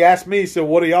 And he asked me, he said,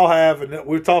 what do y'all have? And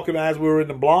we were talking as we were in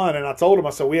the blind. And I told him,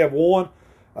 I said, we have one.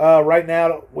 Right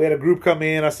now, we had a group come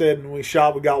in. I said, and we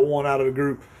got one out of the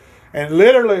group. And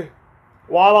literally,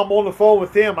 while I'm on the phone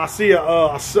with him, I see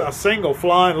a single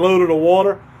flying low to the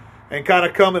water and kind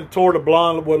of coming toward the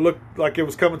blind, what looked like it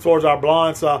was coming towards our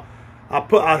blind. So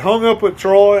I hung up with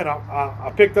Troy, and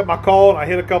I picked up my call, and I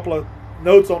hit a couple of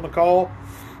notes on the call.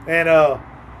 And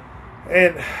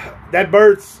that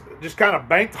bird's just kind of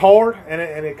banked hard, and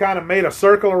it kind of made a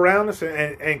circle around us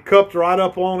and cupped right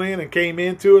up on in and came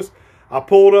into us. I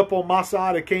pulled up on my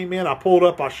side. It came in. I pulled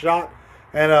up. I shot,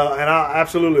 and I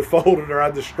absolutely folded her.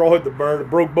 I destroyed the bird. It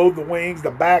broke both the wings,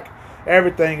 the back,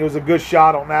 everything. It was a good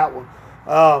shot on that one.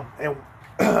 And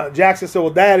Jackson said,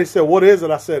 well, Dad, he said, what is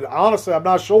it? I said, honestly, I'm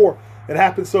not sure. It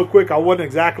happened so quick, I wasn't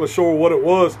exactly sure what it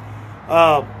was.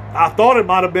 I thought it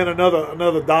might have been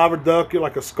another diver duck,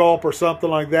 like a scalp or something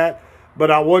like that,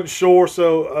 but I wasn't sure.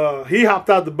 So he hopped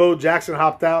out the boat. Jackson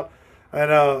hopped out,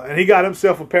 and he got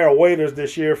himself a pair of waders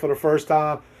this year for the first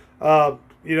time.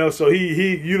 So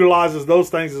he utilizes those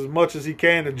things as much as he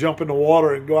can to jump in the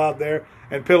water and go out there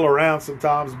and piddle around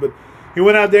sometimes. But he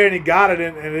went out there and he got it,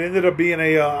 and it ended up being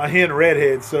a hen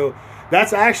redhead. So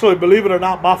that's actually, believe it or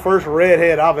not, my first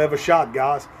redhead I've ever shot,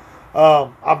 guys.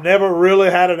 I've never really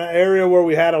had an area where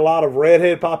we had a lot of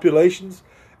redhead populations,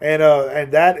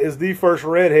 and that is the first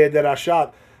redhead that I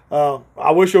shot.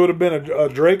 I wish it would have been a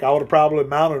drake. I would have probably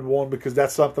mounted one because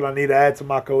that's something I need to add to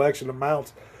my collection of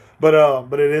mounts. But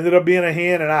it ended up being a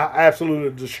hen, and I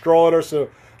absolutely destroyed her. So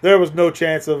there was no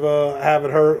chance of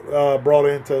having her brought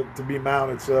in to be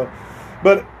mounted. So,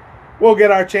 but we'll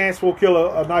get our chance. We'll kill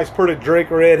a nice, pretty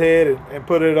drake redhead and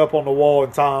put it up on the wall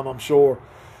in time, I'm sure.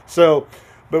 So.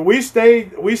 But we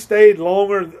stayed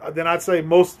longer than I'd say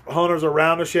most hunters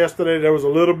around us yesterday. There was a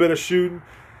little bit of shooting.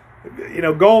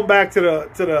 Going back to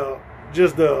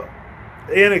the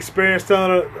inexperienced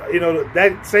hunter,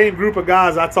 that same group of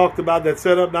guys I talked about that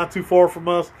set up not too far from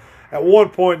us, at one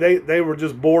point they were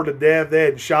just bored to death. They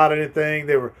hadn't shot anything.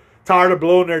 They were tired of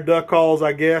blowing their duck calls,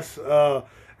 I guess.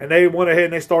 And they went ahead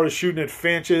and they started shooting at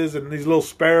finches and these little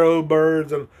sparrow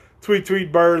birds and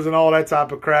tweet birds and all that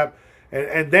type of crap.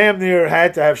 And damn near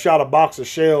had to have shot a box of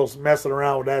shells messing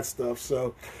around with that stuff.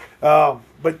 So,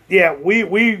 but yeah,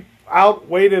 we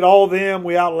outweighted all of them.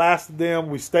 We outlasted them.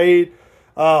 We stayed,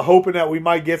 hoping that we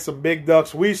might get some big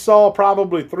ducks. We saw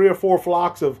probably 3 or 4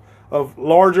 flocks of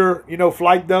larger,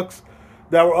 flight ducks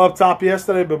that were up top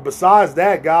yesterday. But besides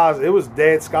that, guys, it was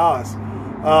dead skies.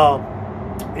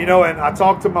 And I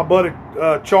talked to my buddy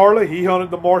Charlie. He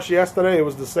hunted the marsh yesterday. It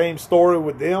was the same story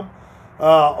with them.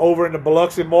 Over in the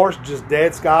Biloxi Marsh, just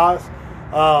dead skies.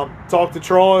 Talked to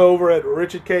Troy over at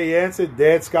Richard K. Yancey,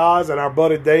 dead skies, and our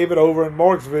buddy David over in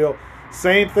Marksville,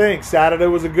 same thing. Saturday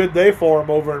was a good day for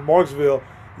him over in Marksville.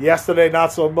 Yesterday,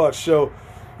 not so much. So,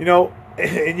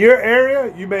 in your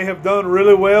area, you may have done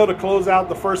really well to close out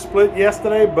the first split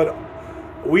yesterday, but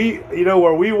we,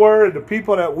 where we were, and the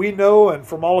people that we know and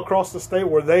from all across the state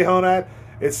where they hunt at,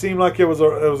 it seemed like it was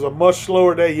a much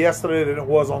slower day yesterday than it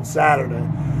was on Saturday.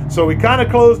 So we kind of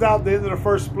closed out the end of the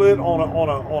first split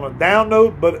on a down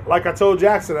note. But like I told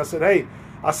Jackson, I said, hey,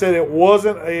 it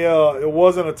wasn't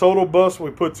a total bust.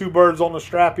 We put 2 birds on the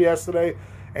strap yesterday,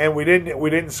 and we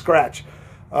didn't scratch.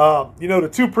 The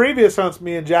 2 previous hunts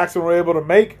me and Jackson were able to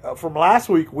make from last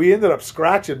week, we ended up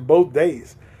scratching both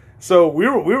days. So we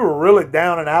were really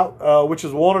down and out, which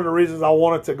is one of the reasons I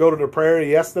wanted to go to the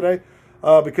prairie yesterday,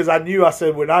 because I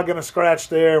said we're not going to scratch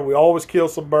there. We always kill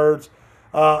some birds.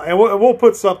 And we'll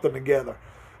put something together,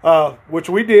 which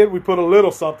we did. We put a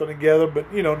little something together,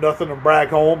 but, nothing to brag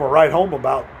home or write home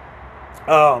about.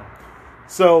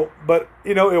 But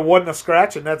it wasn't a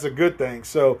scratch, and that's a good thing.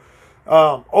 So,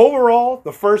 overall,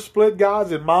 the first split,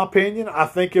 guys, in my opinion, I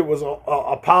think it was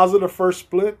a positive first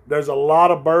split. There's a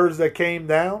lot of birds that came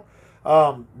down.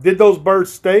 Did those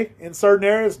birds stay in certain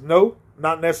areas? No,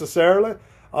 not necessarily.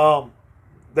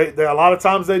 They a lot of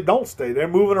times they don't stay. They're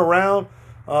moving around.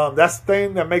 That's the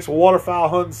thing that makes waterfowl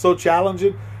hunting so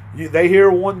challenging. They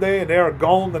hear one day and they're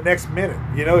gone the next minute.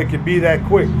 It can be that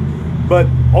quick. But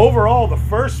overall, the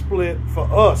first split for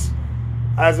us,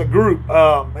 as a group.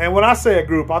 And when I say a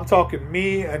group, I'm talking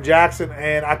me and Jackson,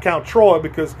 and I count Troy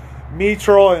because me,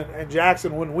 Troy, and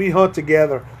Jackson, when we hunt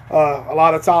together, a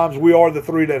lot of times we are the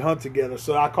three that hunt together.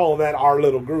 So I call that our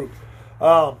little group.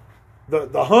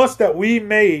 The hunts that we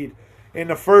made in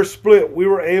the first split, we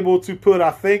were able to put,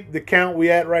 I think the count we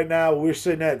at right now, we're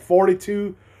sitting at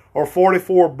 42 or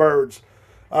 44 birds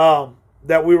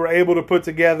that we were able to put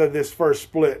together this first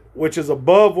split, which is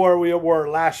above where we were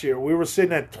last year. We were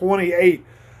sitting at 28,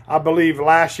 I believe,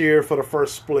 last year for the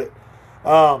first split.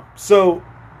 So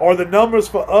are the numbers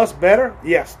for us better?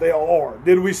 Yes, they are.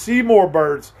 Did we see more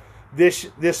birds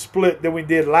this split than we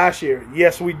did last year?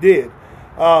 Yes, we did.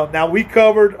 Now, we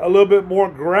covered a little bit more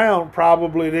ground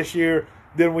probably this year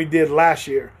than we did last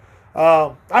year.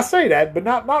 I say that, but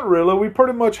not really. We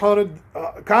pretty much hunted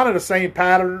kind of the same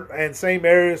pattern and same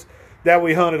areas that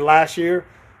we hunted last year.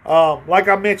 Like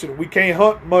I mentioned, we can't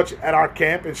hunt much at our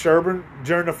camp in Sherburne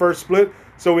during the first split,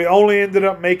 so we only ended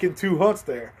up making 2 hunts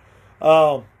there.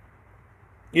 But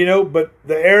the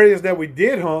areas that we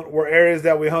did hunt were areas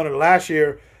that we hunted last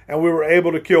year, and we were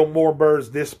able to kill more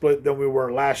birds this split than we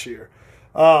were last year.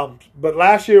 But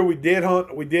last year we did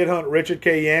hunt Richard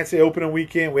K. Yancey opening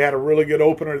weekend. We had a really good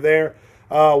opener there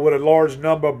with a large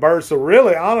number of birds. So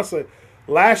really, honestly,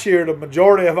 last year the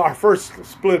majority of our first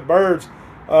split birds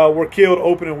were killed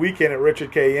opening weekend at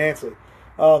Richard K. Yancey.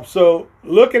 So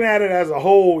looking at it as a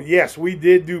whole, yes, we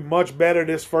did do much better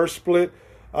this first split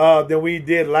than we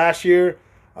did last year.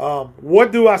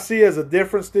 What do I see as a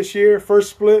difference this year?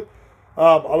 First split,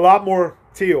 a lot more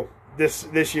teal.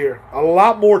 This year, a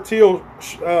lot more teal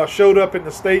showed up in the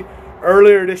state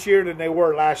earlier this year than they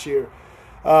were last year.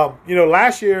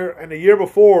 Last year and the year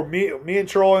before, me and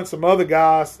Troy and some other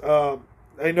guys, at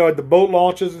the boat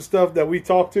launches and stuff that we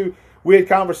talked to, we had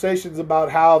conversations about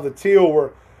how the teal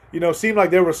were, seemed like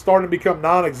they were starting to become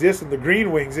non-existent. The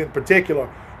green wings in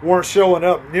particular weren't showing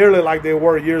up nearly like they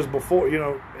were years before,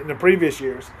 in the previous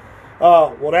years.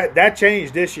 That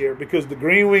changed this year because the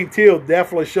green wing teal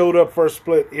definitely showed up first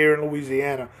split here in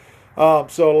Louisiana.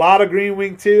 So a lot of green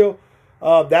wing teal.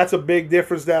 That's a big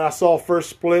difference that I saw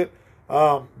first split.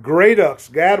 Gray ducks,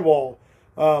 gadwall.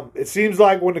 It seems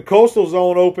like when the coastal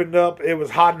zone opened up, it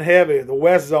was hot and heavy. The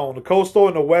west zone, the coastal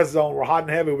and the west zone were hot and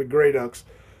heavy with gray ducks.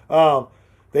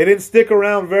 They didn't stick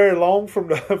around very long from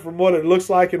what it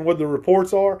looks like and what the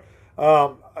reports are.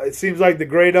 It seems like the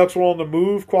gray ducks were on the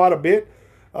move quite a bit.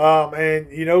 They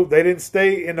didn't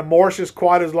stay in the marshes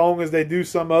quite as long as they do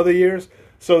some other years.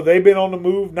 So they've been on the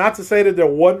move. Not to say that there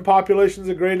wasn't populations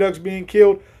of gray ducks being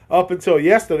killed up until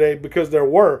yesterday, because there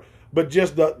were, but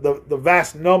just the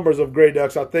vast numbers of gray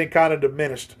ducks, I think, kind of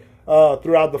diminished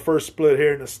throughout the first split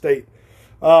here in the state.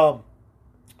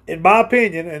 In my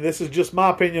opinion, and this is just my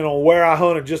opinion on where I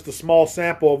hunted, just a small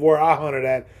sample of where I hunted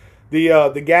at, the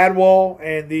gadwall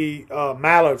and the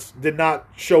mallards did not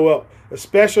show up,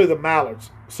 especially the mallards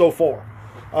so far.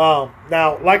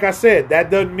 Now, like I said, that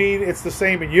doesn't mean it's the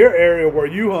same in your area where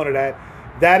you hunted at.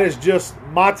 That is just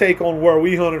my take on where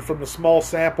we hunted from the small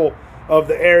sample of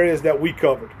the areas that we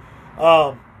covered.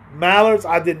 Mallards,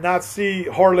 I did not see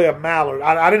hardly a mallard.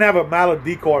 I didn't have a mallard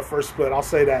decoy first split, I'll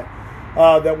say that.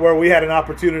 That where we had an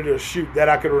opportunity to shoot that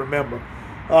I could remember.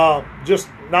 Just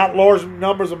not large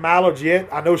numbers of mallards yet.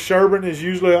 I know Sherburne is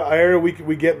usually an area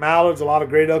we get mallards, a lot of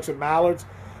gray ducks and mallards.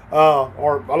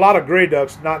 Or a lot of gray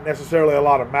ducks, not necessarily a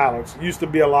lot of mallards. Used to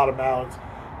be a lot of mallards,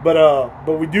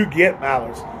 but we do get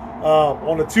mallards.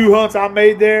 On the 2 hunts I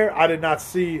made there, I did not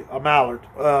see a mallard,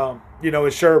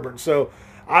 in Sherburne. So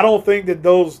I don't think that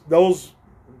those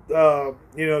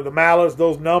the mallards,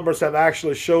 those numbers have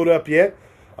actually showed up yet.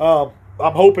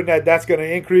 I'm hoping that that's going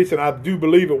to increase, and I do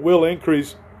believe it will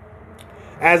increase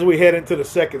as we head into the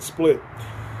second split.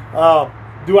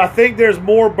 Do I think there's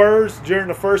more birds during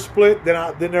the first split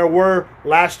than there were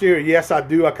last year? Yes, I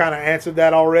do. I kind of answered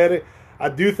that already. I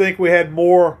do think we had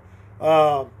more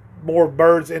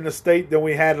birds in the state than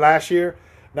we had last year.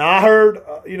 Now, I heard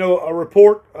a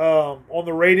report on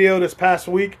the radio this past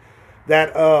week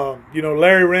that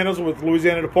Larry Reynolds with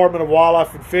Louisiana Department of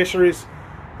Wildlife and Fisheries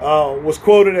was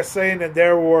quoted as saying that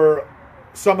there were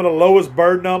some of the lowest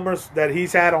bird numbers that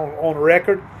he's had on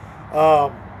record.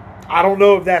 I don't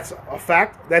know if that's a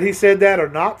fact that he said that or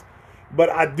not, but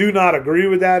I do not agree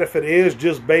with that if it is,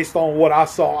 just based on what I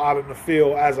saw out in the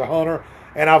field as a hunter,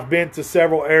 and I've been to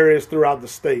several areas throughout the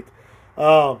state.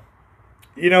 I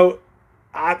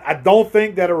don't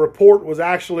think that a report was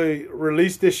actually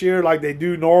released this year like they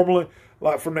do normally,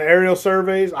 like from the aerial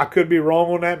surveys. I could be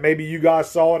wrong on that. Maybe you guys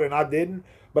saw it and I didn't,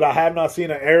 but I have not seen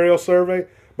an aerial survey.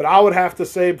 But I would have to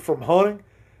say from hunting,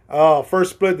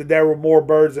 first split, that there were more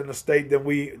birds in the state than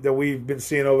we've been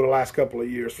seeing over the last couple of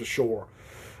years for sure.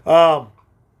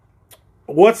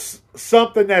 What's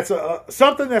something that's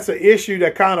an issue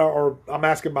that kind of, or I'm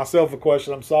asking myself a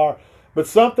question, I'm sorry, but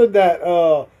something that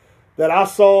that I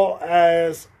saw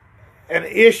as an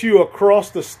issue across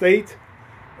the state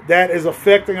that is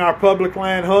affecting our public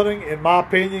land hunting, in my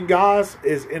opinion, guys,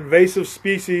 is invasive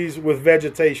species with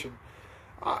vegetation.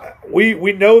 We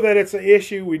know that it's an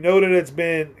issue. We know that it's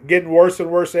been getting worse and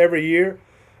worse every year.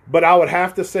 But I would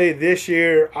have to say this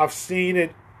year I've seen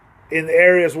it in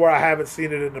areas where I haven't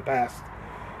seen it in the past.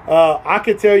 I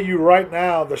can tell you right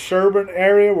now, the Sherburne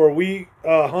area where we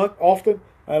hunt often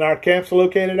and our camp's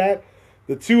located at,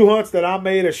 the 2 hunts that I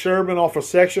made at Sherburne off of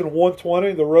Section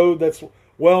 120, the road that's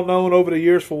well known over the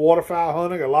years for waterfowl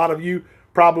hunting. A lot of you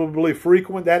probably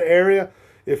frequent that area.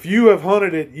 If you have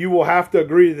hunted it, you will have to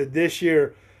agree that this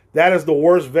year that is the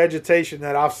worst vegetation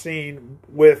that I've seen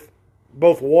with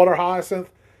both water hyacinth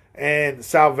and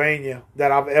Salvania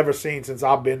that I've ever seen since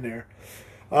I've been there.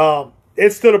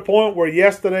 It's to the point where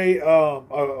yesterday,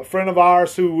 a friend of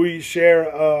ours who we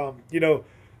share,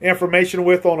 information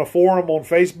with on a forum on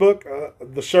Facebook,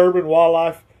 the Sherburne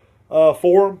Wildlife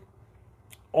Forum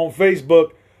on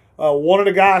Facebook, one of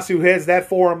the guys who heads that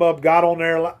forum up got on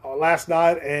there last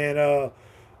night and,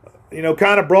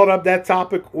 kind of brought up that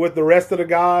topic with the rest of the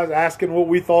guys, asking what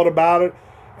we thought about it.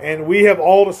 And we have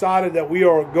all decided that we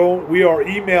are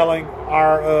emailing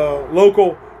our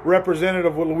local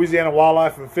representative with Louisiana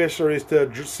Wildlife and Fisheries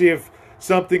to see if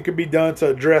something could be done to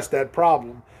address that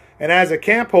problem. And as a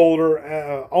camp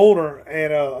holder, owner,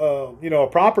 and a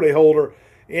property holder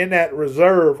in that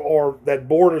reserve or that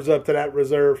borders up to that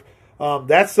reserve,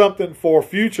 that's something for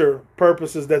future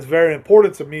purposes that's very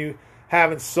important to me,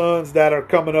 having sons that are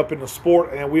coming up in the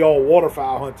sport and we all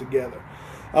waterfowl hunt together.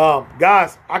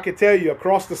 Guys, I can tell you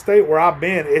across the state where I've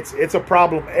been, it's a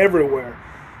problem everywhere.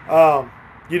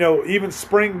 Even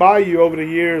Spring Bayou over the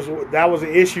years, that was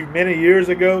an issue many years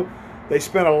ago. They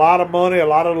spent a lot of money. A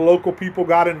lot of the local people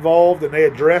got involved and they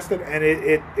addressed it, and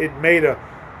it made a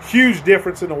huge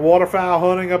difference in the waterfowl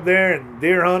hunting up there and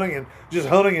deer hunting and just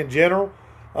hunting in general.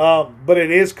 But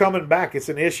it is coming back. It's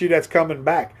an issue that's coming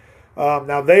back.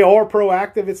 Now, they are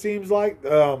proactive, it seems like.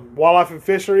 Wildlife and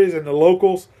Fisheries and the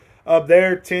locals up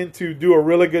there tend to do a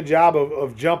really good job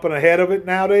of jumping ahead of it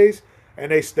nowadays,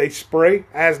 and they spray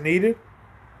as needed.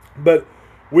 But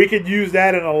we could use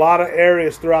that in a lot of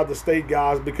areas throughout the state,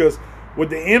 guys, because with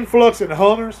the influx in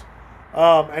hunters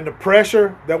and the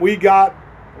pressure that we got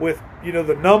with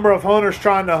the number of hunters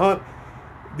trying to hunt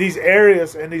these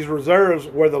areas and these reserves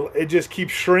where it just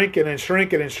keeps shrinking and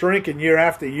shrinking and shrinking year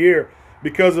after year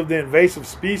because of the invasive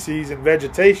species and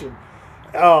vegetation,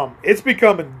 it's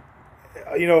becoming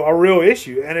a real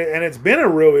issue, and it's been a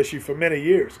real issue for many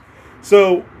years.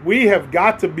 So we have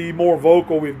got to be more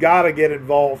vocal. We've got to get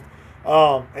involved.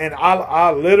 And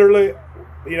I literally,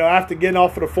 after getting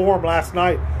off of the forum last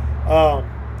night,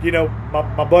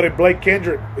 my buddy Blake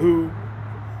Kendrick, who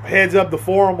heads up the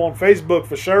forum on Facebook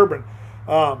for Sherburne,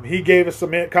 he gave us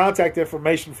some contact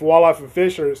information for Wildlife and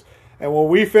Fisheries. And when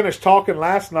we finished talking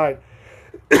last night,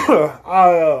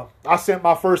 I sent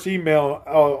my first email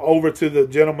over to the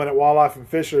gentleman at Wildlife and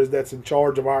Fisheries that's in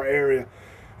charge of our area.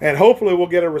 And hopefully we'll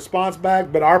get a response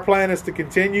back. But our plan is to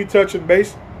continue touching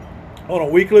base on a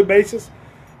weekly basis,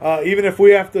 even if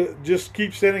we have to just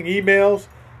keep sending emails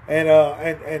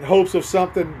and hopes of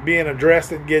something being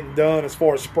addressed and getting done as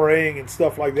far as spraying and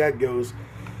stuff like that goes.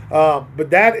 But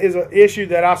that is an issue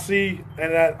that I see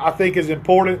and that I think is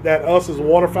important that us as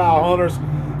waterfowl hunters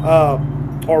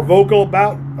are vocal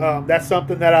about. That's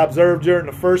something that I observed during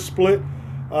the first split.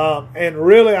 And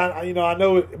really, I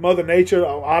know Mother Nature,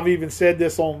 I've even said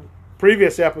this on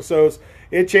previous episodes,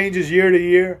 it changes year to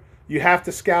year. You have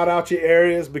to scout out your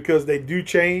areas because they do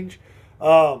change.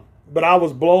 But I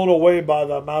was blown away by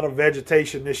the amount of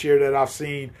vegetation this year that I've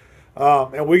seen.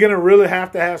 And we're going to really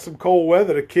have to have some cold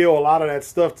weather to kill a lot of that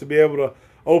stuff to be able to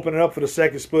open it up for the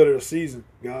second split of the season,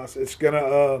 guys. It's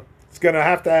gonna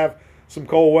have some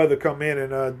cold weather come in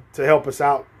and to help us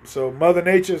out. So Mother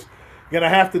Nature's gonna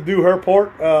have to do her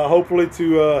part, hopefully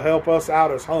to help us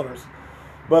out as hunters.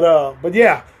 But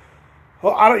yeah,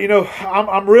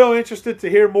 I'm real interested to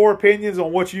hear more opinions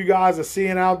on what you guys are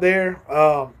seeing out there.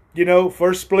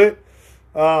 First split,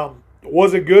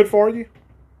 was it good for you?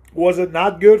 Was it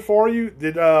not good for you?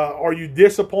 Are you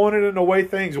disappointed in the way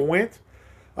things went?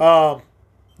 I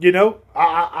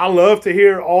love to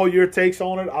hear all your takes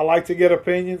on it. I like to get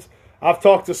opinions. I've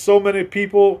talked to so many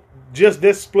people just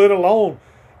this split alone.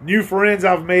 New friends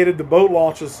I've made at the boat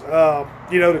launches,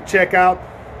 to check out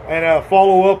and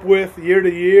follow up with year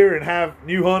to year and have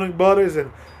new hunting buddies.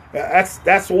 And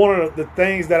that's one of the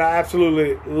things that I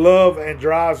absolutely love and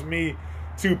drives me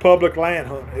to public land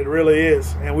hunting. It really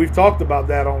is, and we've talked about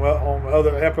that on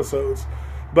other episodes.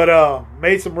 But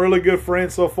made some really good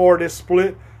friends so far this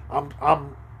split.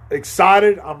 I'm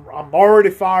excited. I'm already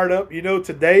fired up. You know,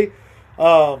 today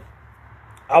I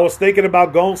was thinking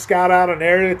about going scout out an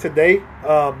area today,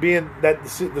 being that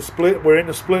the split, we're in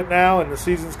the split now and the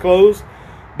season's closed.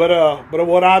 But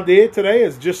what I did today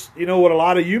is just, you know, what a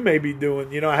lot of you may be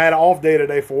doing. You know, I had an off day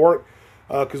today for work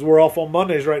because we're off on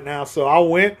Mondays right now. So I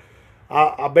went.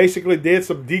 I basically did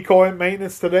some decoy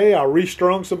maintenance today. I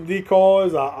restrung some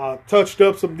decoys. I touched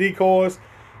up some decoys.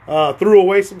 Threw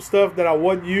away some stuff that I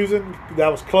wasn't using that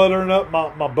was cluttering up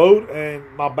my boat and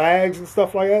my bags and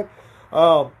stuff like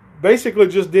that. Basically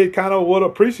just did kind of what a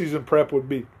preseason prep would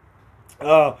be.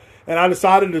 And I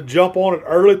decided to jump on it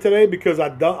early today because I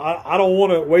don't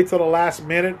want to wait till the last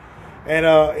minute. And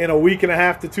in a week and a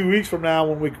half to 2 weeks from now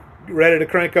when we're ready to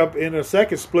crank up in a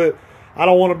second split, I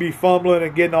don't want to be fumbling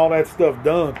and getting all that stuff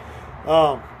done.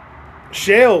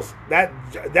 Shells,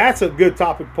 that's a good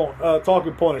talking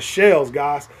point of shells,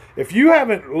 guys. If you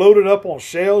haven't loaded up on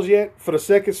shells yet for the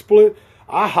second split,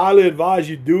 I highly advise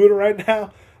you do it right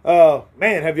now.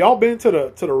 Man, have y'all been to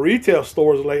the retail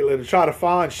stores lately to try to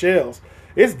find shells?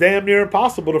 It's damn near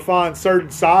impossible to find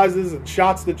certain sizes and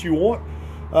shots that you want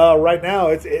right now.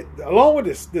 Along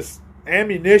with this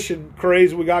ammunition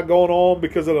craze we got going on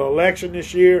because of the election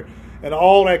this year and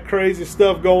all that crazy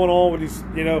stuff going on with these,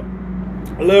 you know,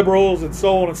 liberals and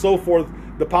so on and so forth,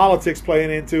 the politics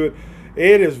playing into it.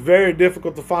 It is very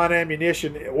difficult to find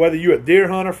ammunition, whether you're a deer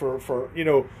hunter for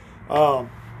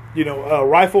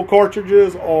rifle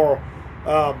cartridges or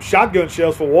shotgun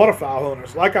shells for waterfowl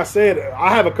hunters. Like I said,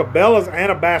 I have a Cabela's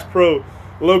and a Bass Pro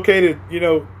located,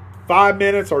 5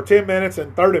 minutes or 10 minutes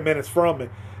and 30 minutes from me.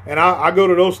 And I go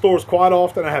to those stores quite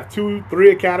often. I have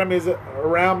 2-3 academies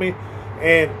around me,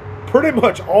 and pretty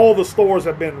much all the stores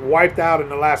have been wiped out in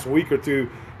the last week or two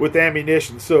with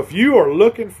ammunition. So if you are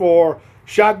looking for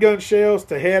shotgun shells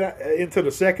to head into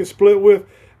the second split with,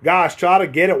 guys, try to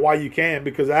get it while you can,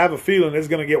 because I have a feeling it's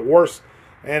going to get worse.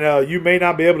 And you may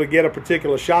not be able to get a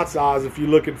particular shot size if you're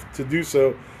looking to do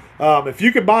so. If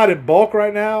you can buy it in bulk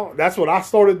right now, that's what I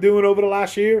started doing over the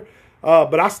last year.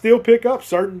 But I still pick up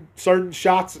certain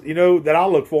shots, that I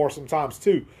look for sometimes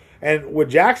too. And with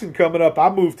Jackson coming up,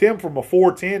 I moved him from a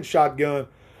 410 shotgun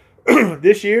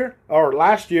this year or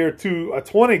last year to a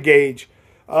 20 gauge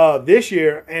this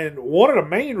year. And one of the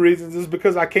main reasons is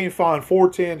because I can't find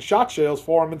 410 shot shells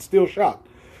for him in steel shot.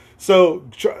 So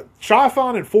try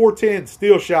finding 410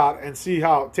 steel shot and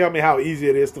tell me how easy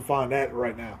it is to find that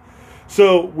right now.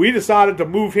 So we decided to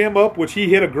move him up, which he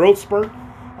hit a growth spurt.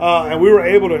 And we were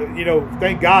able to,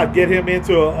 thank God, get him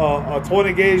into a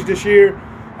 20 gauge this year.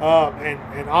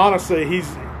 And honestly,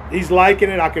 he's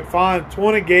liking it. I could find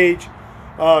 20 gauge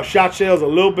shot shells a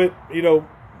little bit,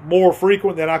 more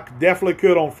frequent than I definitely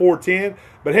could on 410.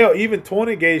 But hell, even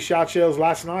 20 gauge shot shells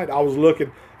last night, I was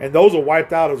looking, and those are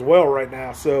wiped out as well right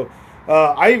now. So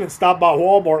I even stopped by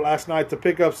Walmart last night to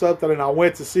pick up something, and I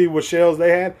went to see what shells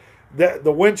they had.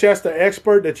 The Winchester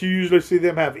Expert that you usually see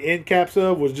them have end caps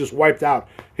of was just wiped out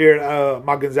here at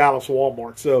my Gonzales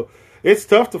Walmart. So it's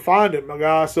tough to find it, my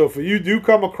guys. So if you do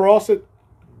come across it,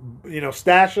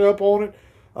 stash up on it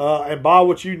and buy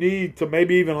what you need to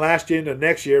maybe even last you into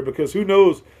next year, because who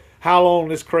knows how long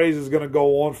this craze is going to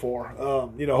go on for.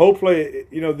 Hopefully,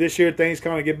 this year things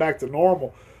kind of get back to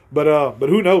normal. But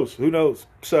who knows? Who knows?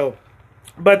 So,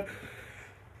 but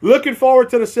looking forward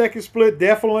to the second split,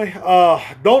 definitely.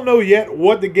 Don't know yet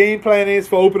what the game plan is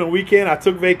for opening weekend. I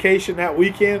took vacation that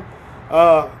weekend,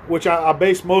 which I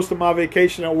based most of my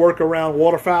vacation at work around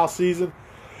waterfowl season,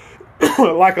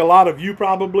 like a lot of you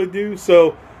probably do.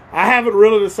 So I haven't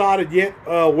really decided yet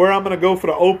where I'm going to go for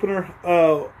the opener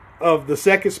of the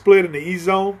second split in the East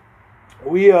Zone.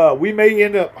 We may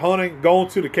end up going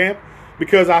to the camp,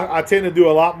 because I tend to do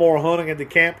a lot more hunting at the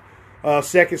camp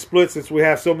second split, since we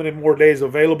have so many more days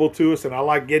available to us, and I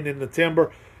like getting in the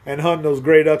timber and hunting those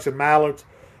gray ducks and mallards.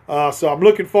 So I'm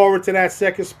looking forward to that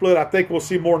second split. I think we'll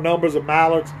see more numbers of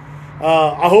mallards.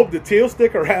 I hope the teal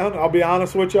stick around, I'll be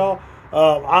honest with y'all.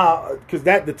 Because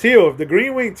the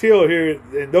green-winged teal here,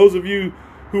 and those of you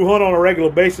who hunt on a regular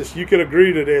basis, you can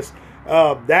agree to this.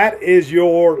 That is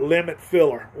your limit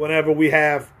filler whenever we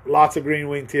have lots of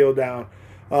green-winged teal down,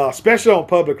 especially on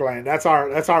public land. That's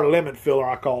our limit filler,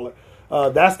 I call it.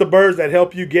 That's the birds that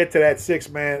help you get to that six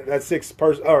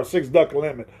duck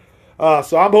limit.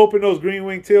 So I'm hoping those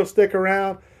green-winged teal stick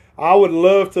around. I would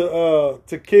love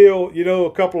to kill,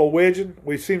 a couple of widgeon.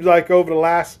 It seems like over the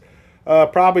last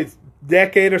probably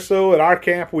decade or so at our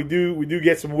camp, we do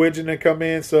get some widgeon that come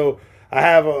in. So I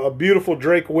have a beautiful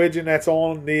Drake widgeon that's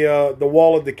on the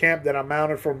wall of the camp that I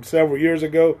mounted from several years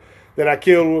ago that I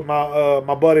killed with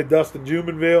my buddy Dustin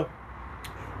Jumonville,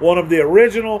 one of the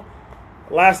original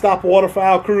Last Stop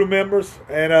Waterfowl crew members,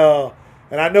 and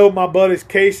I know my buddies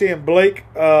Casey and Blake.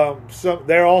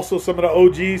 They're also some of the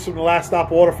OGs from the Last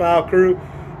Stop Waterfowl crew.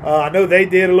 I know they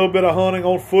did a little bit of hunting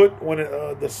on foot when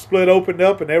the split opened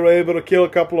up, and they were able to kill a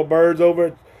couple of birds over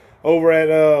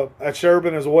at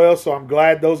Sherburne as well. So I'm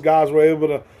glad those guys were able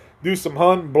to do some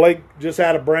hunting. Blake just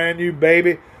had a brand new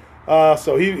baby.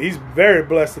 So he's very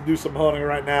blessed to do some hunting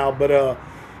right now.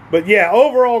 But yeah,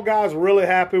 overall, guys, really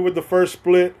happy with the first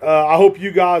split. I hope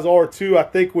you guys are too. I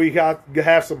think we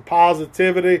have some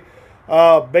positivity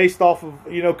based off of,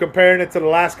 comparing it to the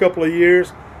last couple of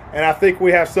years. And I think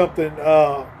we have something,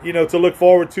 to look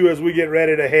forward to as we get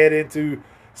ready to head into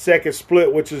second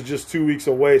split, which is just 2 weeks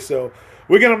away. So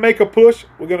we're going to make a push.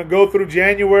 We're going to go through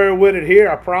January with it here.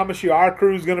 I promise you our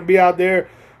crew is going to be out there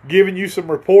giving you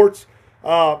some reports.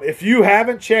 If you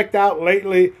haven't checked out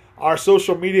lately our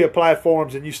social media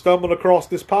platforms and you stumbled across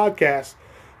this podcast,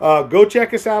 go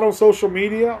check us out on social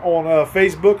media on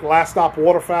Facebook, Last Stop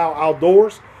Waterfowl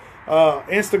Outdoors,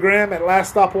 Instagram at Last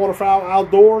Stop Waterfowl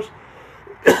Outdoors.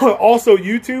 Also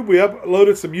YouTube, we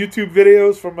uploaded some YouTube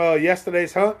videos from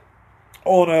yesterday's hunt.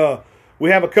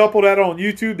 We have a couple that are on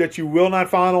YouTube that you will not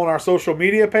find on our social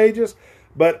media pages,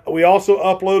 but we also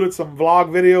uploaded some vlog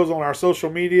videos on our social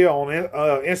media on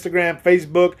Instagram,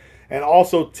 Facebook, and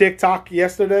also TikTok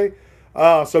yesterday.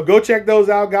 So go check those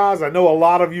out, guys. I know a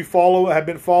lot of you have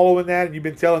been following that, and you've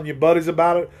been telling your buddies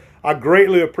about it. I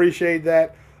greatly appreciate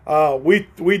that.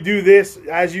 We do this,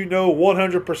 as you know,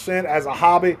 100% as a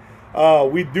hobby.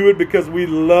 We do it because we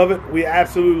love it. We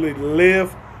absolutely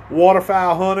live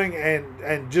waterfowl hunting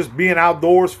and just being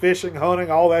outdoors, fishing, hunting,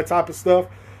 all that type of stuff.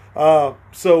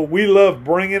 So we love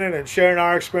bringing it and sharing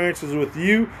our experiences with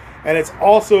you. And it's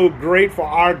also great for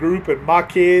our group and my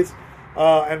kids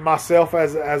and myself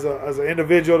as an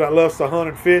individual that loves to hunt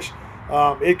and fish.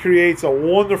 It creates a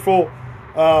wonderful,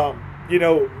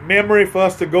 memory for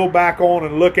us to go back on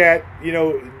and look at,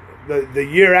 the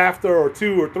year after or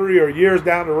 2 or 3 or years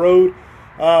down the road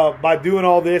by doing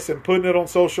all this and putting it on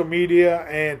social media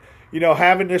and,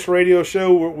 having this radio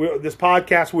show, this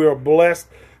podcast. We are blessed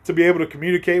to be able to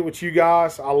communicate with you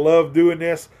guys. I love doing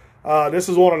this. This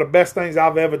is one of the best things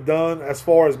I've ever done as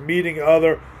far as meeting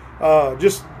other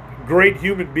just great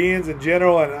human beings in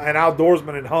general and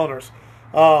outdoorsmen and hunters.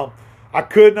 I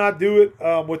could not do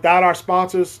it without our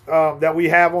sponsors that we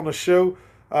have on the show.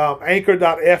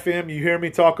 Anchor.fm, you hear me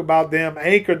talk about them.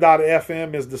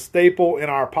 Anchor.fm is the staple in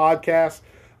our podcast.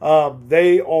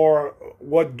 They are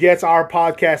what gets our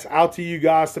podcast out to you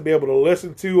guys to be able to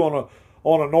listen to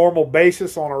on a normal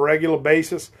basis, on a regular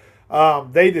basis.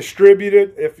 They distribute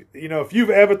it. If you've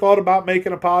ever thought about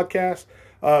making a podcast,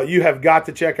 you have got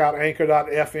to check out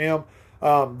Anchor.fm.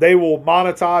 They will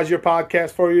monetize your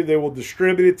podcast for you. They will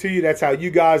distribute it to you. That's how you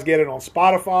guys get it on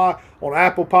Spotify, on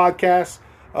Apple Podcasts,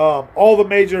 all the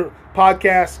major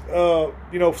podcast,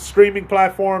 streaming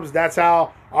platforms. That's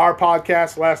how our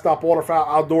podcast, Last Stop Waterfowl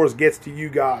Outdoors, gets to you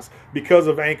guys because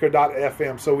of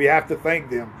Anchor.fm. So we have to thank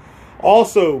them.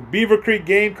 Also, Beaver Creek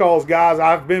Game Calls, guys.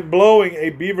 I've been blowing a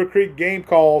Beaver Creek Game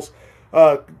Calls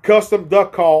custom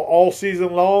duck call all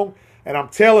season long, and I'm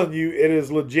telling you, it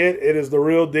is legit. It is the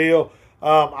real deal.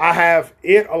 I have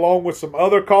it along with some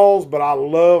other calls, but I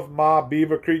love my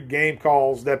Beaver Creek Game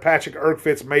Calls that Patrick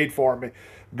Erkfitz made for me.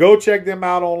 Go check them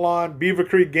out online,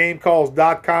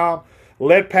 beavercreekgamecalls.com.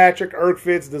 Let Patrick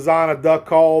Erkfitz design a duck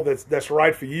call that's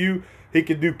right for you. He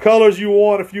can do colors you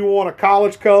want. If you want a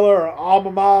college color or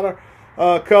alma mater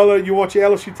color, you want your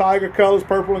LSU Tiger colors,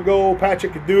 purple and gold,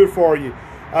 Patrick can do it for you.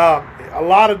 A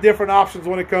lot of different options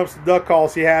when it comes to duck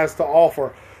calls he has to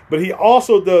offer. But he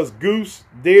also does goose,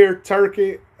 deer,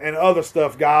 turkey, and other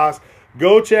stuff, guys.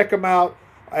 Go check him out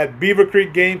at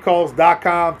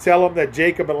beavercreekgamecalls.com. Tell him that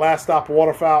Jacob at Last Stop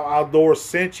Waterfowl Outdoors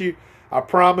sent you. I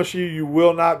promise you, you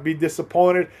will not be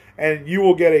disappointed, and you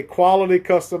will get a quality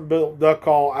custom-built duck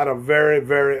call at a very,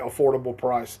 very affordable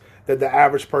price that the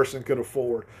average person could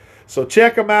afford. So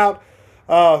check them out.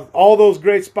 All those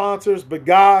great sponsors. But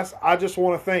guys, I just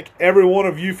want to thank every one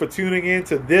of you for tuning in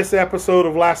to this episode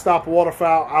of Last Stop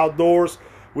Waterfowl Outdoors.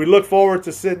 We look forward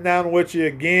to sitting down with you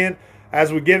again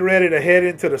as we get ready to head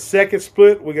into the second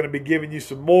split. We're going to be giving you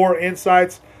some more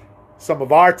insights, some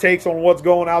of our takes on what's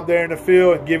going out there in the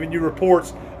field, and giving you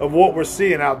reports of what we're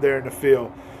seeing out there in the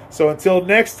field. So until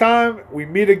next time we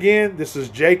meet again, this is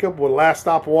Jacob with Last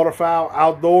Stop Waterfowl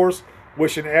Outdoors,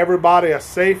 wishing everybody a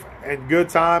safe and good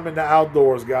time in the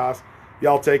outdoors, guys.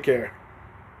 Y'all take care.